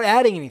 Without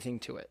adding anything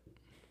to it.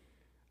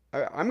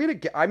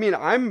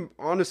 I'm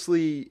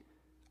honestly,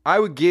 I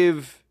would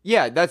give,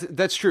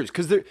 that's true.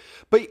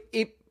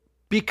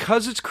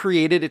 Because it's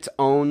created its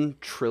own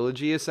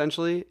trilogy,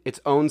 essentially, its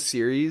own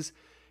series,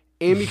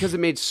 and because it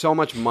made so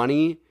much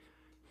money,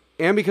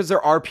 and because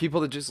there are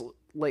people that just,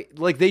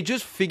 like they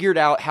just figured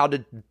out how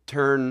to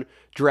turn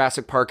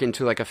Jurassic Park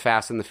into like a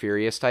Fast and the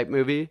Furious type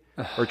movie,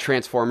 or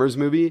Transformers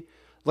movie,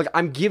 like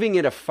I'm giving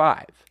it a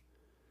 5.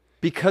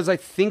 Because I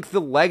think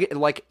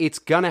it's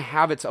gonna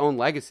have its own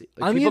legacy.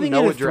 Like, I'm people giving know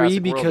it a what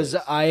Jurassic 3 World because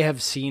is. I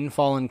have seen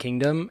Fallen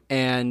Kingdom,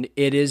 and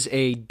it is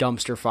a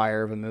dumpster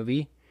fire of a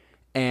movie.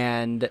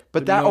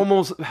 But that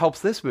almost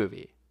helps this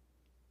movie.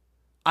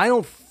 I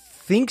don't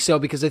think so,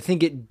 because I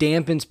think it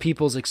dampens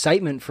people's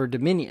excitement for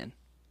Dominion.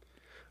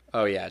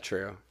 Oh yeah,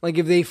 true. Like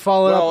if they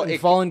follow up and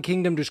Fallen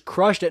Kingdom just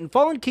crushed it, and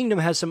Fallen Kingdom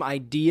has some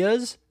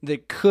ideas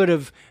that could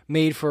have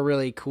made for a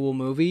really cool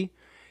movie,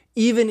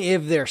 even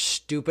if they're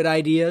stupid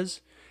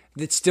ideas.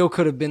 That still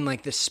could have been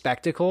like this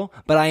spectacle,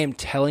 but I am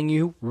telling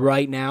you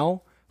right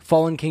now,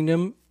 Fallen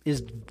Kingdom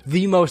is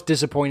the most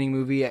disappointing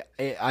movie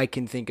I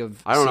can think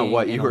of. I don't know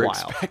what seeing you in a were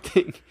while.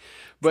 expecting,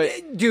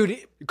 but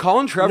dude,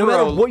 Colin no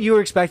matter Trevorrow, what you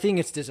were expecting,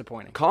 it's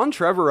disappointing. Colin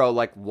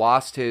Trevorrow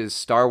lost his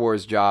Star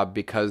Wars job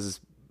because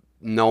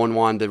no one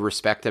wanted to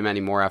respect him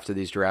anymore after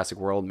these Jurassic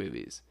World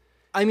movies.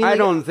 I mean, I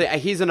don't think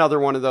he's another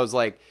one of those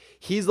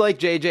he's like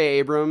J.J.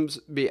 Abrams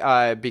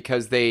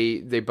because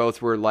they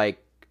both were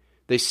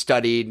they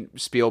studied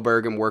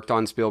Spielberg and worked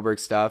on Spielberg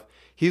stuff.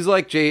 He's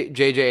like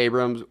J.J.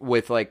 Abrams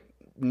with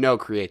no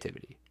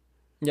creativity.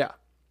 Yeah,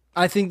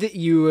 I think that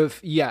you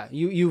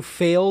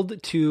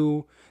failed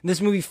to. This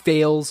movie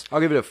fails. I'll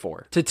give it a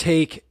 4 to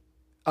take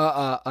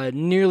a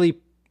nearly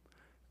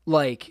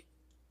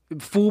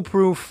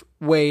foolproof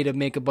way to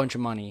make a bunch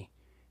of money,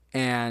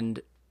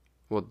 and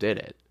did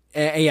it?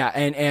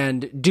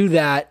 And do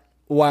that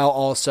while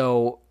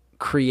also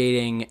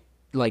creating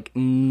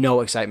no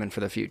excitement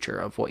for the future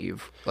of what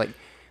you've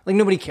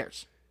nobody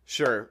cares.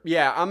 Sure.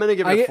 Yeah, I'm going to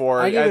give it a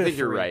 4. I think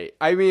you're right.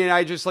 I mean,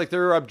 I just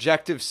there are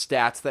objective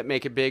stats that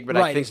make it big, but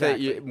I think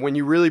that when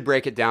you really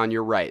break it down,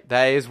 you're right.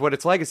 That is what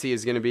its legacy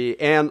is going to be.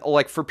 And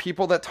for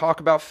people that talk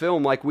about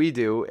film like we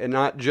do and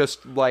not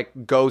just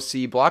go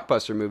see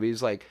blockbuster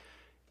movies, it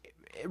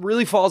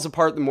really falls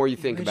apart the more you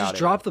think about it. Just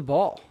drop the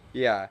ball.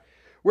 Yeah.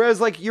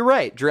 Whereas, you're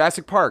right,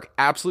 Jurassic Park,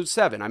 absolute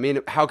 7. I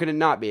mean, how could it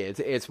not be?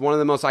 It's one of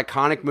the most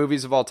iconic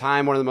movies of all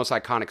time, one of the most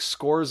iconic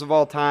scores of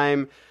all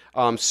time,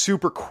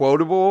 super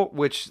quotable,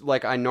 which,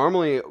 we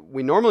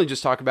normally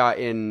just talk about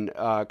in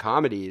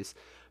comedies,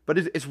 but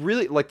it's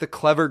really, the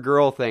clever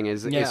girl thing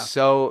is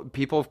so,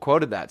 people have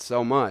quoted that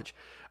so much.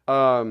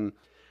 So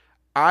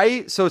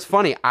it's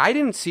funny, I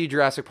didn't see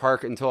Jurassic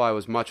Park until I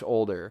was much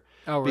older.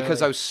 Oh, really?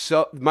 Because I was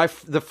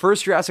the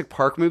first Jurassic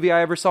Park movie I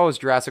ever saw was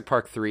Jurassic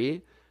Park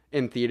 3.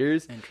 In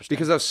theaters,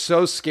 because I was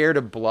so scared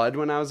of blood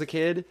when I was a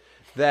kid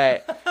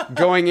that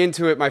going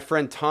into it, my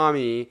friend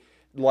Tommy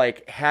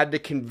had to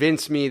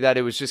convince me that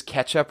it was just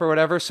ketchup or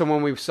whatever. So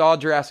when we saw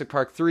Jurassic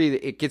Park 3,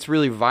 it gets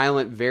really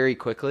violent very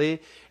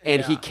quickly,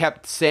 and he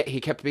kept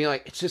being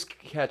like, "It's just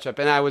ketchup,"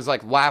 and I was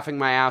laughing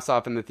my ass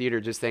off in the theater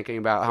just thinking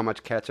about how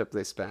much ketchup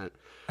they spent.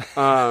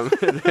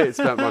 They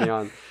spent money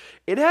on.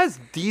 It has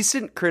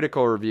decent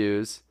critical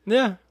reviews.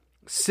 Yeah.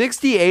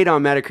 68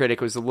 on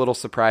Metacritic was a little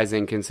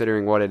surprising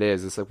considering what it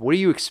is. It's what are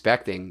you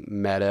expecting,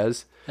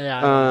 Metas? Yeah,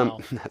 I don't know.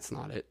 That's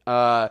not it.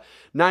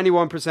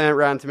 91%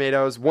 Rotten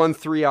Tomatoes, won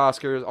 3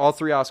 Oscars. All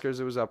 3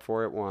 Oscars it was up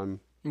for, it won.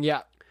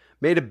 Yeah.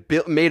 Made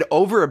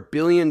over $1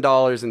 billion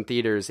in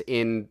theaters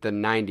in the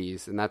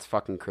 90s, and that's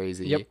fucking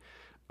crazy. Yep.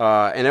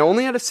 And it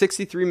only had a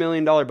 $63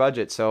 million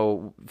budget,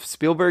 so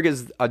Spielberg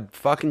is a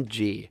fucking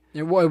G.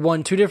 It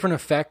won 2 different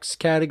effects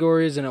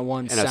categories, and it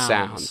won and sounds. A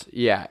sound.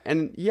 Yeah,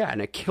 and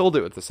it killed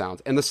it with the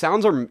sounds. And the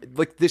sounds are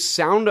this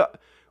sound.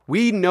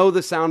 We know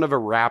the sound of a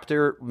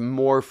raptor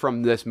more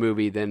from this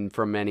movie than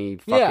from any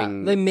fucking.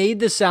 Yeah, they made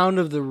the sound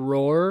of the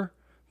roar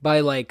by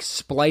like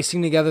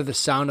splicing together the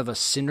sound of a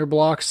cinder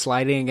block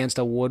sliding against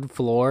a wood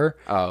floor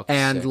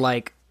and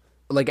sick.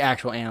 like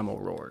actual animal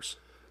roars.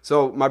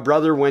 So my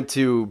brother went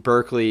to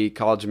Berkeley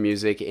College of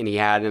Music, and he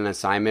had an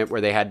assignment where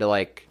they had to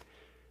like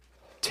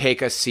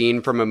take a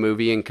scene from a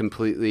movie and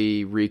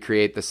completely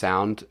recreate the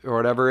sound or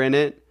whatever in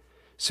it.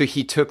 So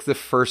he took the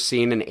first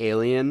scene in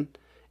Alien,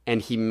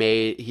 and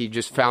he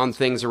just found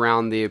things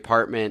around the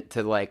apartment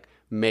to like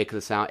make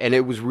the sound, and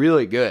it was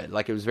really good.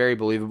 Like, it was very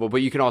believable.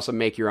 But you can also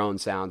make your own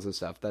sounds and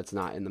stuff that's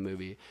not in the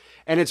movie,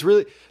 and it's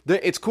really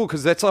it's cool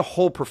because that's a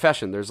whole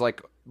profession. There's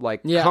like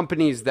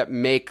companies that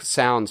make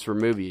sounds for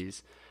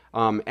movies.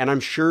 And I'm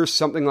sure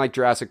something like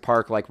Jurassic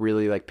Park like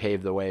really like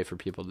paved the way for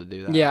people to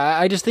do that. Yeah,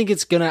 I just think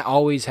it's gonna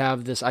always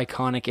have this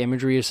iconic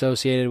imagery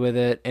associated with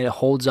it. It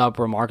holds up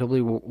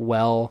remarkably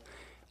well.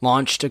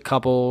 Launched a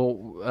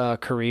couple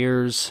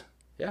careers.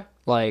 Yeah.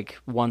 Like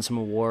won some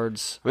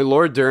awards. I mean,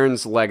 Laura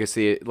Dern's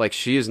legacy, like,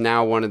 she is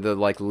now one of the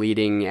like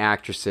leading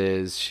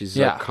actresses. She's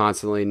like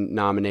constantly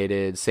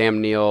nominated. Sam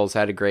Neill's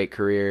had a great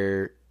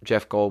carew.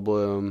 Jeff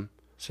Goldblum,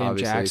 Sam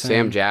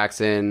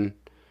Jackson.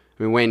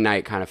 I mean, Wayne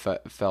Knight kind of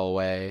fell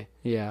away.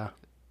 Yeah.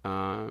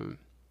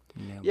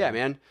 Yeah,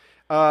 man.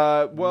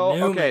 Well,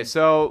 Newman. okay,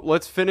 so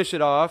let's finish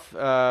it off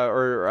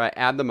or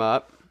add them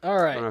up. All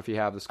right. I don't know if you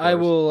have the scores. I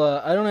will.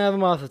 I don't have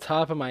them off the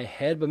top of my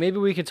head, but maybe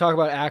we could talk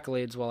about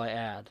accolades while I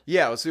add.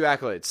 Yeah, let's do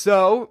accolades.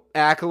 So,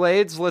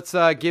 accolades, let's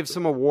give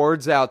some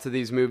awards out to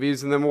these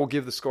movies, and then we'll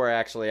give the score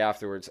actually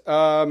afterwards.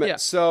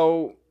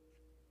 So,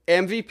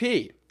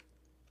 MVP.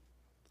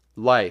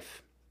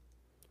 Life.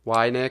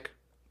 Why, Nick?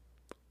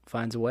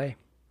 Finds a way.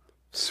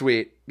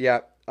 Sweet. Yeah.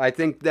 I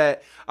think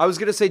that I was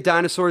going to say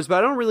dinosaurs, but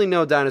I don't really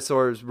know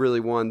dinosaurs really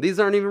won. These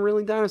aren't even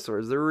really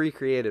dinosaurs. They're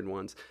recreated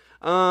ones.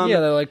 Yeah,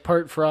 they're like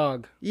part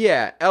frog.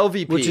 Yeah,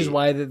 LVP. Which is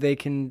why they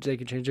can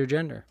change their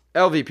gender.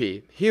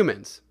 LVP.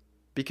 Humans.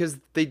 Because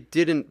they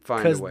didn't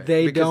find a way. Because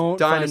they don't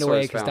find a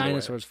way because found a way.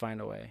 dinosaurs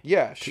find a way.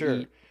 Yeah, sure.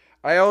 eat.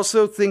 I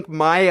also think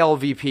my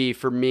LVP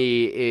for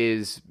me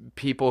is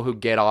people who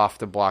get off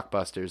the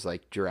blockbusters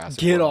like Jurassic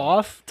Get World.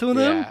 off to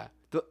them?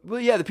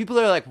 Yeah. The people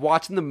that are like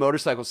watching the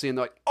motorcycle scene,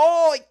 they're like,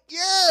 oh,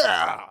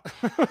 yeah.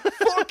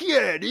 Fuck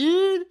yeah,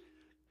 dude.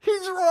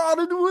 He's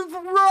riding with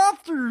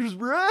raptors,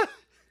 bruh.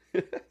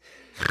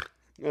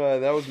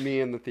 That was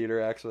me in the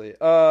theater, actually.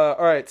 All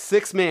right,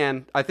 Six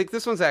Man. I think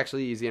this one's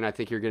actually easy, and I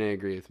think you're going to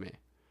agree with me.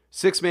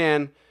 Six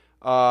Man,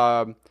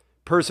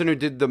 person who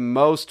did the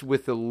most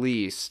with the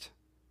least.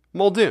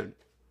 Muldoon.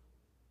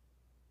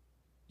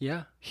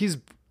 Yeah.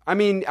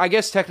 I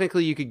guess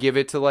technically you could give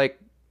it to like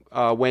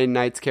Wayne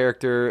Knight's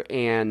character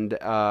and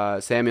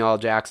Samuel L.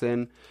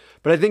 Jackson,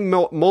 but I think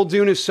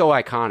Muldoon is so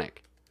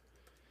iconic.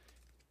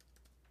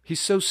 He's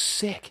so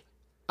sick.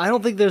 I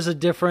don't think there's a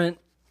different...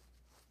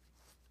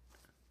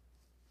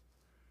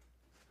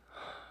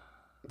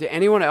 Did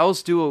anyone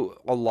else do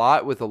a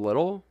lot with a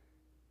little?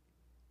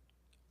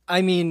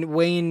 I mean,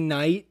 Wayne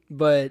Knight,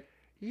 but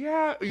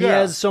Yeah, he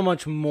has so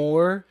much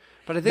more.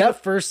 But I think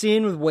that first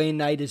scene with Wayne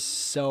Knight is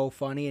so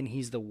funny, and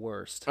he's the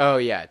worst. Oh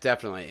yeah,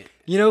 definitely.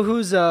 You know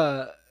who's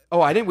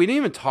We didn't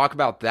even talk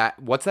about that.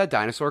 What's that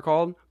dinosaur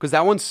called? Because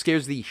that one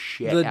scares the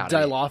shit the out of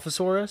me.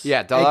 Dilophosaurus?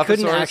 Yeah, It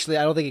couldn't Dilophosaurus. actually.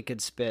 I don't think it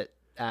could spit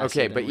acid.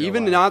 Okay, in but real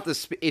even life. not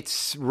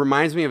it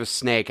reminds me of a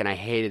snake, and I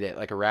hated it,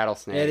 like a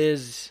rattlesnake. It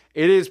is.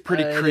 It is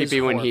pretty It creepy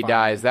is when he horrifying.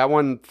 dies. That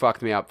one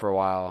fucked me up for a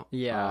while.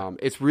 Yeah.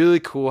 It's really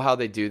cool how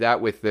they do that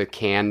with the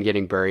can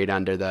getting buried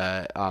under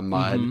the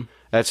mud. Mm-hmm.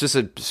 That's just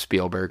a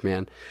Spielberg,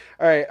 man.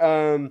 All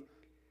right,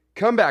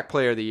 comeback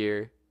player of the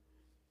year.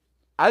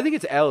 I think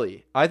it's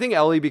Ellie. I think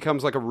Ellie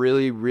becomes like a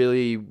really,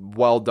 really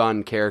well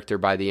done character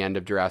by the end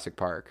of Jurassic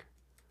Park.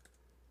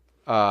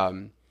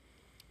 So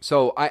She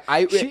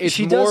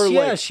more does. like,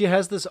 Yeah, she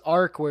has this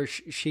arc where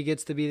she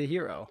gets to be the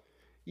hero.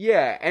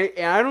 yeah,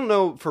 and I don't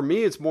know. For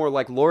me, it's more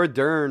like Laura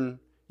Dern.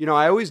 You know,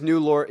 I always knew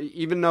Laura,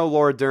 even though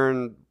Laura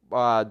Dern,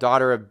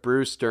 daughter of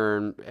Bruce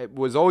Dern,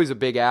 was always a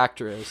big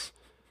actress.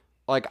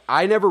 Like,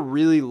 I never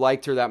really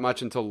liked her that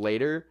much until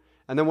later.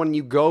 And then when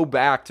you go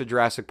back to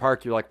Jurassic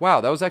Park, you're like,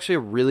 wow, that was actually a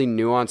really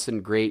nuanced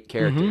and great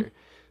character. Mm-hmm.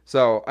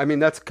 So, I mean,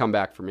 that's a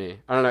comeback for me.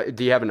 I don't know.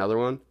 Do you have another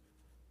one?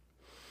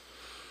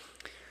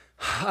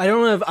 I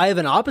don't know if I have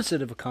an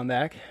opposite of a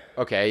comeback.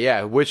 Okay,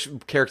 yeah. Which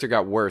character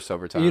got worse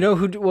over time? You know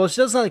who? Well,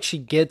 she doesn't like she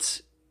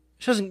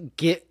doesn't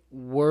get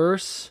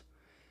worse.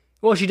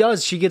 Well, she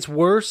does. She gets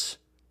worse,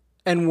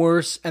 and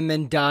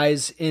then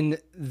dies in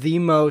the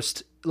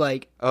most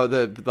like. Oh,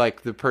 the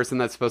person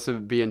that's supposed to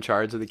be in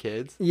charge of the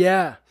kids?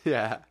 Yeah,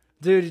 Yeah.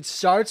 dude. It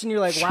starts and you're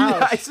like, She wow.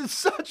 dies in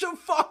such a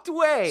fucked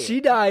way.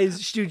 She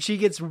dies, dude. She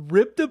gets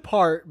ripped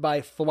apart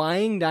by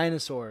flying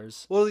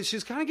dinosaurs. Well,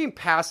 she's kind of getting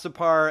passed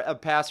around.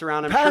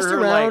 I'm Passed sure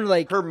around,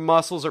 like- her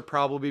muscles are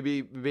probably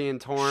being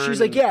torn.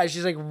 She's like, yeah,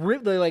 she's like,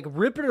 they're like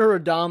ripping her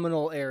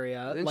abdominal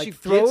area, Then like she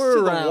throw gets her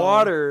to around. the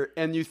water,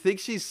 and you think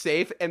she's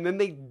safe, and then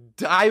they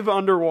dive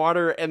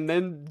underwater, and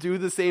then do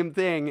the same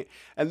thing,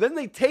 and then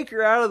they take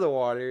her out of the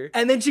water.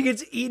 And then she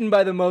gets eaten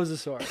by the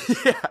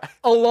mosasaurus. Yeah.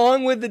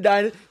 Along with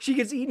the she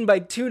gets eaten by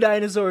two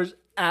dinosaurs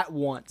at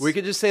once. We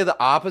could just say the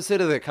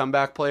opposite of the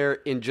comeback player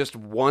in just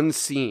one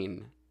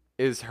scene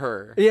is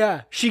her.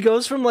 Yeah, she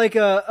goes from she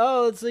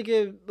has an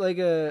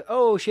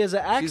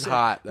accent. She's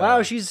hot, though.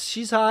 Wow,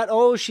 she's hot.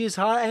 Oh, she's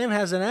hot and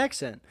has an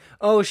accent.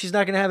 Oh, she's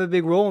not gonna have a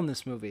big role in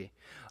this movie.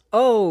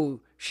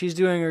 Oh, she's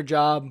doing her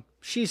job.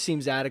 She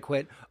seems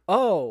adequate.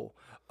 Oh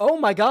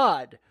my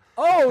God.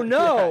 Oh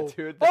no. Yeah,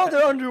 dude, oh,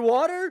 they're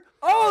underwater.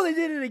 Oh, they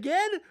did it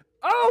again.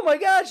 Oh my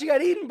God, she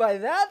got eaten by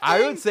that thing.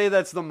 I would say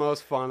that's the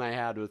most fun I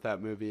had with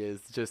that movie is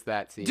just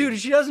that scene. Dude,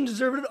 she doesn't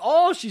deserve it at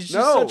all. She's just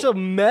No. such a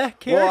meh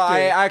character. Well,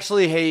 I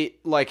actually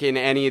hate, like, in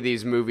any of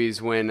these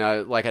movies when,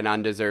 like, an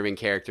undeserving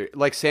character...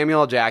 Like,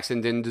 Samuel L.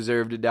 Jackson didn't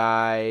deserve to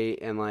die,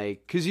 and,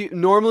 like... Because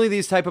normally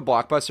these type of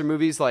blockbuster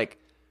movies, like,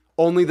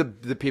 only the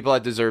people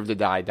that deserve to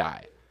die.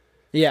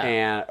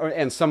 yeah.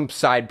 And some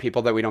side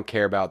people that we don't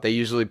care about. They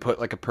usually put,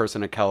 like, a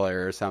person of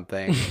color or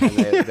something, and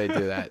they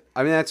do that.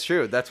 I mean, that's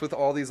true. That's with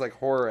all these, like,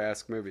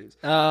 horror-esque movies.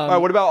 All right,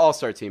 what about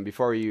All-Star Team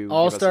before you give us a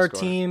All-Star score?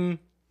 Team,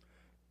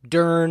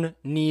 Dern,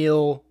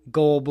 Neal,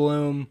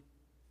 Goldblum.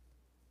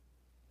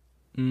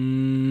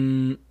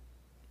 Dern,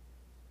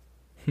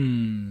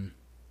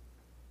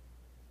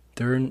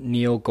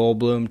 Neal,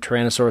 Goldblum,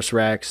 Tyrannosaurus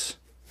Rex.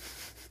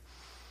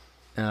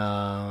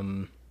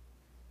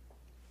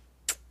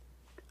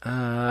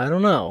 I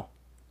don't know.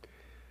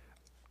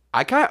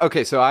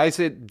 Okay, so I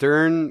said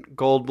Dern,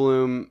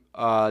 Goldblum,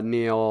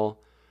 Neil...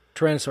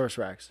 Tyrannosaurus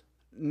Rex.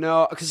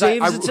 No, because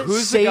Saves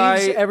who's the guy?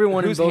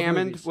 everyone in Who's both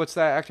Hammond? movies. What's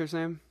that actor's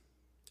name?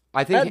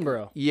 I think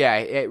Attenborough.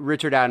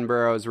 Richard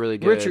Attenborough is really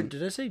good. Richard,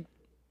 did I say?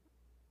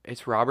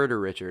 It's Robert or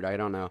Richard, I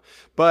don't know.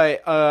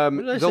 But did I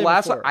the say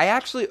last before? I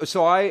actually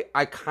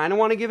I kind of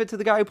want to give it to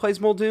the guy who plays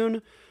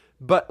Muldoon,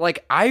 but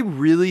like I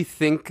really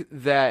think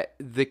that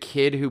the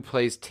kid who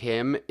plays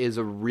Tim is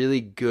a really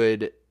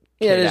good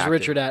Yeah, it kid is actor.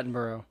 Richard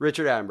Attenborough.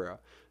 Richard Attenborough.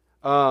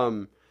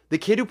 The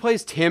kid who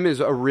plays Tim is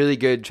a really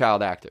good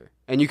child actor.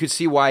 And you could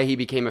see why he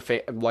became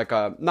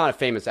not a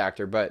famous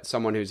actor, but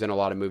someone who's in a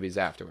lot of movies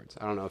afterwards.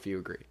 I don't know if you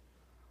agree.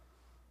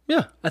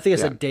 Yeah, I think I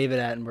Yeah. said David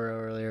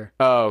Attenborough earlier.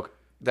 Oh,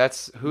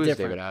 who is Different.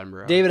 David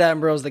Attenborough? David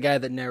Attenborough is the guy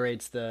that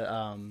narrates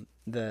the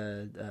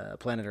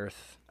Planet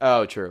Earth.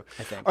 Oh, true.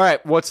 I think. All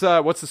right, what's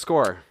the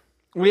score?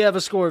 We have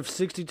a score of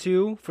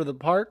 62 for the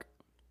park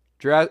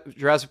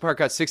Jurassic Park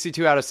got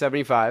 62 out of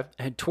 75,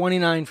 and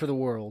 29 for the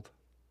world.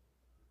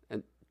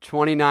 and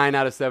 29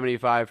 out of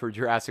 75 for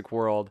Jurassic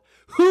World.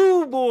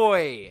 Hoo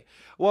boy!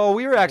 Well,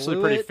 we were actually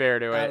Blew pretty it fair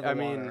to out it. of the I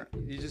mean, water.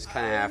 you just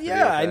kind of have to.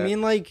 Yeah, I get that.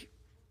 mean, like,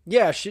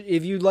 yeah,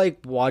 if you like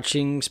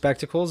watching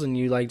spectacles and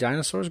you like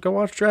dinosaurs, go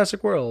watch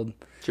Jurassic World.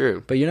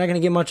 True. But you're not going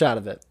to get much out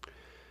of it.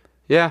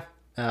 Yeah.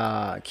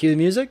 Cue the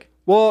music.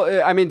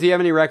 Well, I mean, do you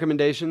have any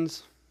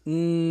recommendations?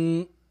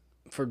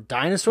 For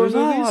dinosaur There's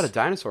not movies? a lot of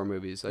dinosaur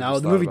movies. I No,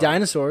 just the thought movie about.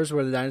 Dinosaurs,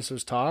 where the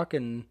dinosaurs talk,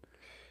 and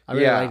I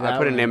really Yeah, like that I put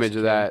one an when image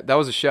was of a kid. that. That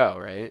was a show,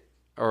 right?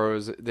 Or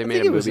was it, they I made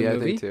think a it was movie? a I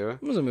movie. think too.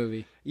 It was a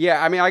movie.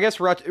 Yeah, I mean, I guess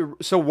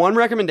so. One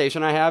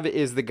recommendation I have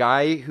is the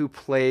guy who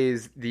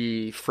plays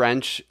the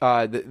French,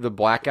 the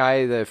black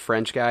guy, the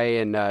French guy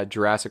in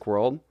Jurassic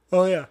World.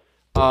 Oh yeah.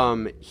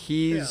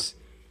 His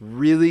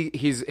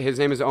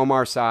name is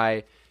Omar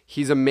Sy.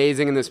 He's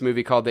amazing in this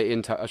movie called The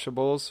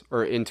Intouchables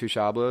or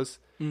Intouchables,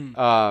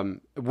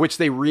 which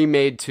they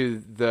remade to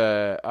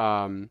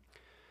the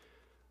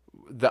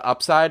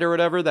Upside or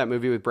whatever, that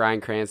movie with Bryan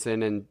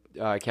Cranston and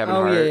Kevin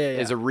Hart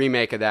is a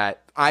remake of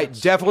that. I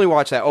definitely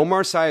watch that.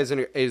 Omar Sy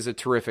is a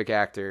terrific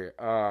actor.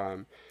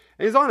 And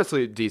he's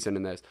honestly decent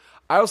in this.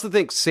 I also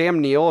think Sam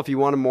Neill, if you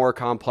want a more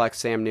complex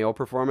Sam Neill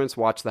performance,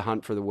 watch The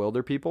Hunt for the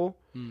Wilder People.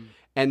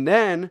 And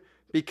then,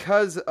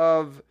 because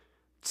of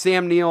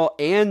Sam Neill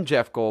and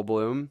Jeff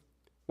Goldblum,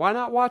 why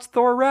not watch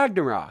Thor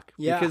Ragnarok?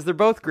 Yeah. Because they're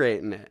both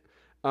great in it.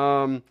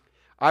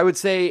 I would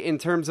say in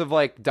terms of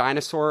like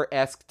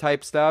dinosaur-esque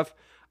type stuff,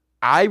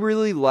 I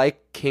really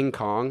like King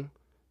Kong.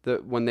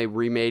 When they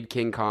remade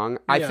King Kong,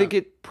 I Yeah. think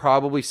it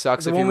probably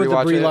sucks The if one you with the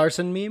rewatch Brie it.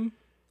 Larson meme,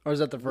 or is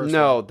that the first?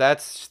 No, one?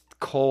 that's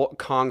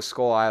Kong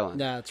Skull Island.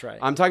 Yeah, that's right.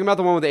 I'm talking about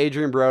the one with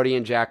Adrian Brody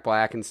and Jack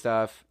Black and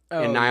stuff,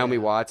 Oh, and Naomi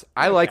yeah. Watts.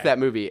 I like that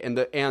movie, and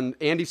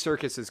Andy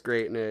Serkis is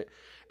great in it.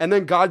 And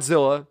then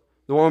Godzilla,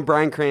 the one with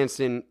Bryan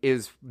Cranston,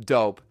 is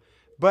dope.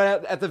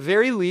 But at the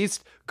very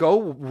least,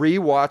 go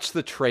rewatch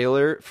the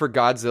trailer for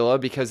Godzilla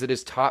because it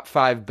is top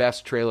 5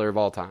 best trailer of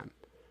all time.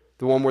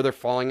 The one where they're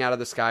falling out of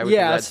the sky with the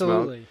red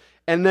absolutely. smoke.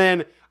 And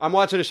then I'm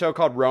watching a show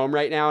called Rome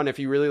right now, and if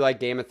you really like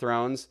Game of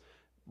Thrones,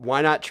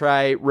 why not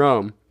try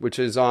Rome, which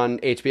is on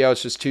HBO.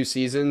 It's just 2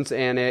 seasons,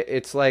 and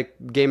it's like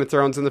Game of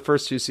Thrones in the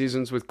first 2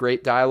 seasons with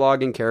great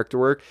dialogue and character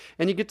work,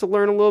 and you get to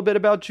learn a little bit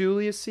about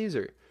Julius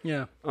Caesar.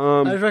 Yeah.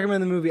 I just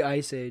recommend the movie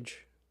Ice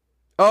Age.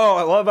 Oh,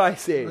 I love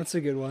Ice Age. That's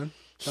a good one.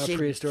 About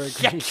prehistoric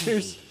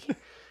creatures.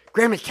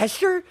 Grandma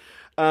Chester.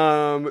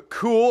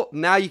 Cool.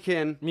 Now you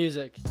can.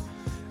 Music.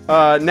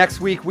 Next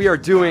week we are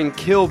doing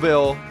Kill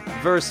Bill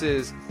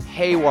versus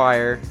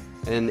Haywire,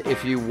 and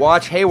if you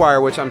watch Haywire,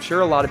 which I'm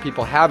sure a lot of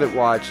people haven't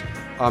watched,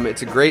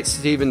 it's a great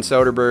Steven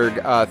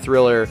Soderbergh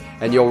thriller,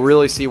 and you'll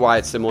really see why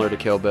it's similar to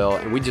Kill Bill.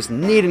 And we just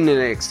needed an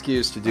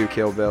excuse to do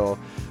Kill Bill.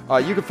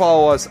 You can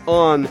follow us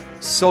on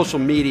social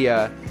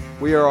media.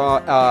 We are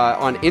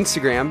on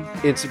Instagram,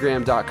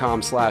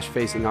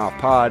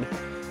 instagram.com/facingoffpod.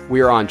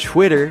 We are on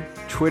Twitter,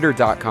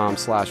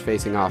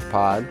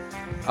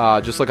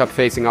 twitter.com/facingoffpod. Just look up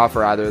Facing Off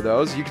for either of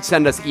those. You can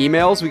send us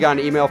emails. We got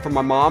an email from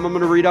my mom I'm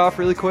going to read off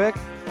really quick.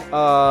 You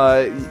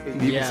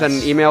can send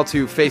an email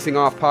to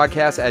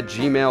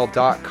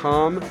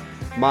facingoffpodcast@gmail.com.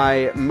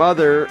 My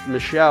mother,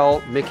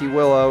 Michelle, Mickey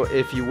Willow,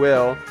 if you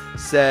will,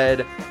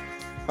 said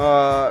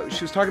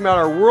she was talking about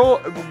our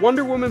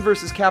Wonder Woman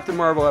versus Captain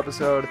Marvel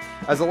episode.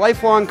 As a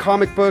lifelong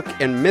comic book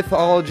and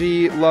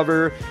mythology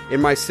lover in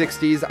my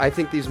 60s, I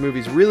think these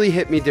movies really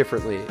hit me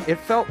differently. It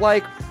felt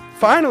like,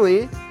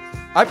 finally,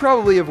 I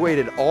probably have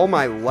waited all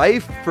my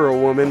life for a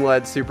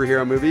woman-led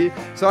superhero movie,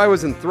 so I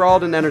was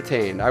enthralled and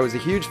entertained. I was a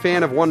huge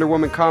fan of Wonder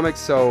Woman comics,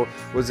 so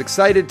was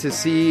excited to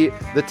see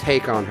the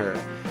take on her.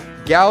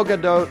 Gal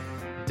Gadot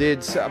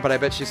but I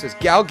bet she says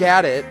Gal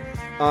Gadot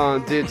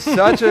did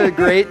such a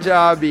great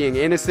job being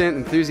innocent,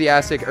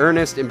 enthusiastic,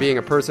 earnest, and being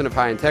a person of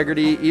high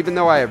integrity. Even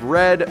though I have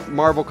read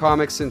Marvel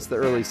comics since the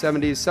early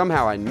 70s,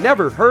 somehow I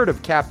never heard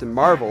of Captain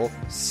Marvel,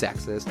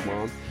 sexist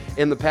mom,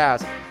 in the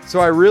past. So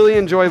I really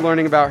enjoyed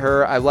learning about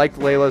her. I liked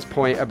Layla's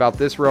point about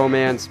this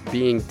romance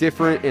being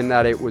different in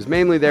that it was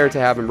mainly there to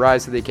have him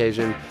rise to the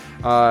occasion,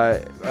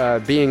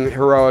 being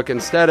heroic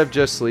instead of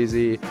just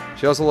sleazy.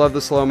 She also loved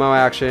the slow-mo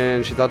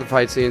action. She thought the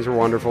fight scenes were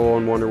wonderful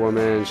in Wonder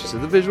Woman. She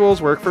said the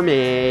visuals work for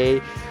me.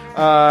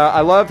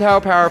 I loved how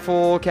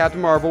powerful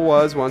Captain Marvel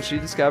was once she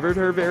discovered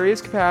her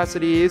various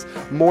capacities.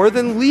 More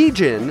than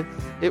Legion,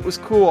 it was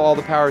cool all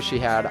the power she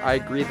had. I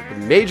agree that the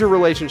major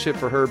relationship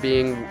for her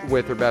being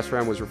with her best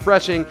friend was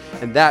refreshing,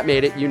 and that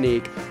made it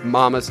unique.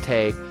 Mama's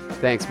take.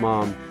 Thanks,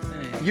 Mom.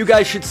 You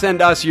guys should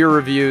send us your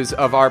reviews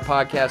of our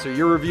podcast or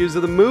your reviews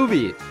of the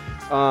movie.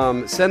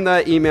 Send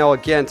that email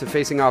again to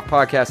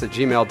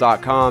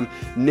facingoffpodcast@gmail.com.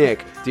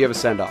 Nick, do you have a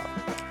send-off?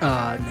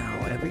 No.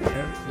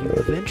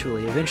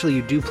 Eventually,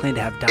 you do plan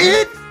to have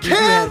dinosaurs. You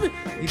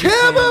do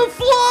plan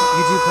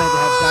to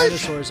have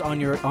dinosaurs on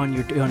your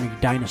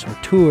dinosaur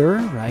tour,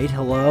 right?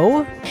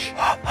 Hello.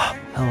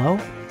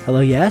 Hello.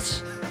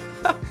 Yes.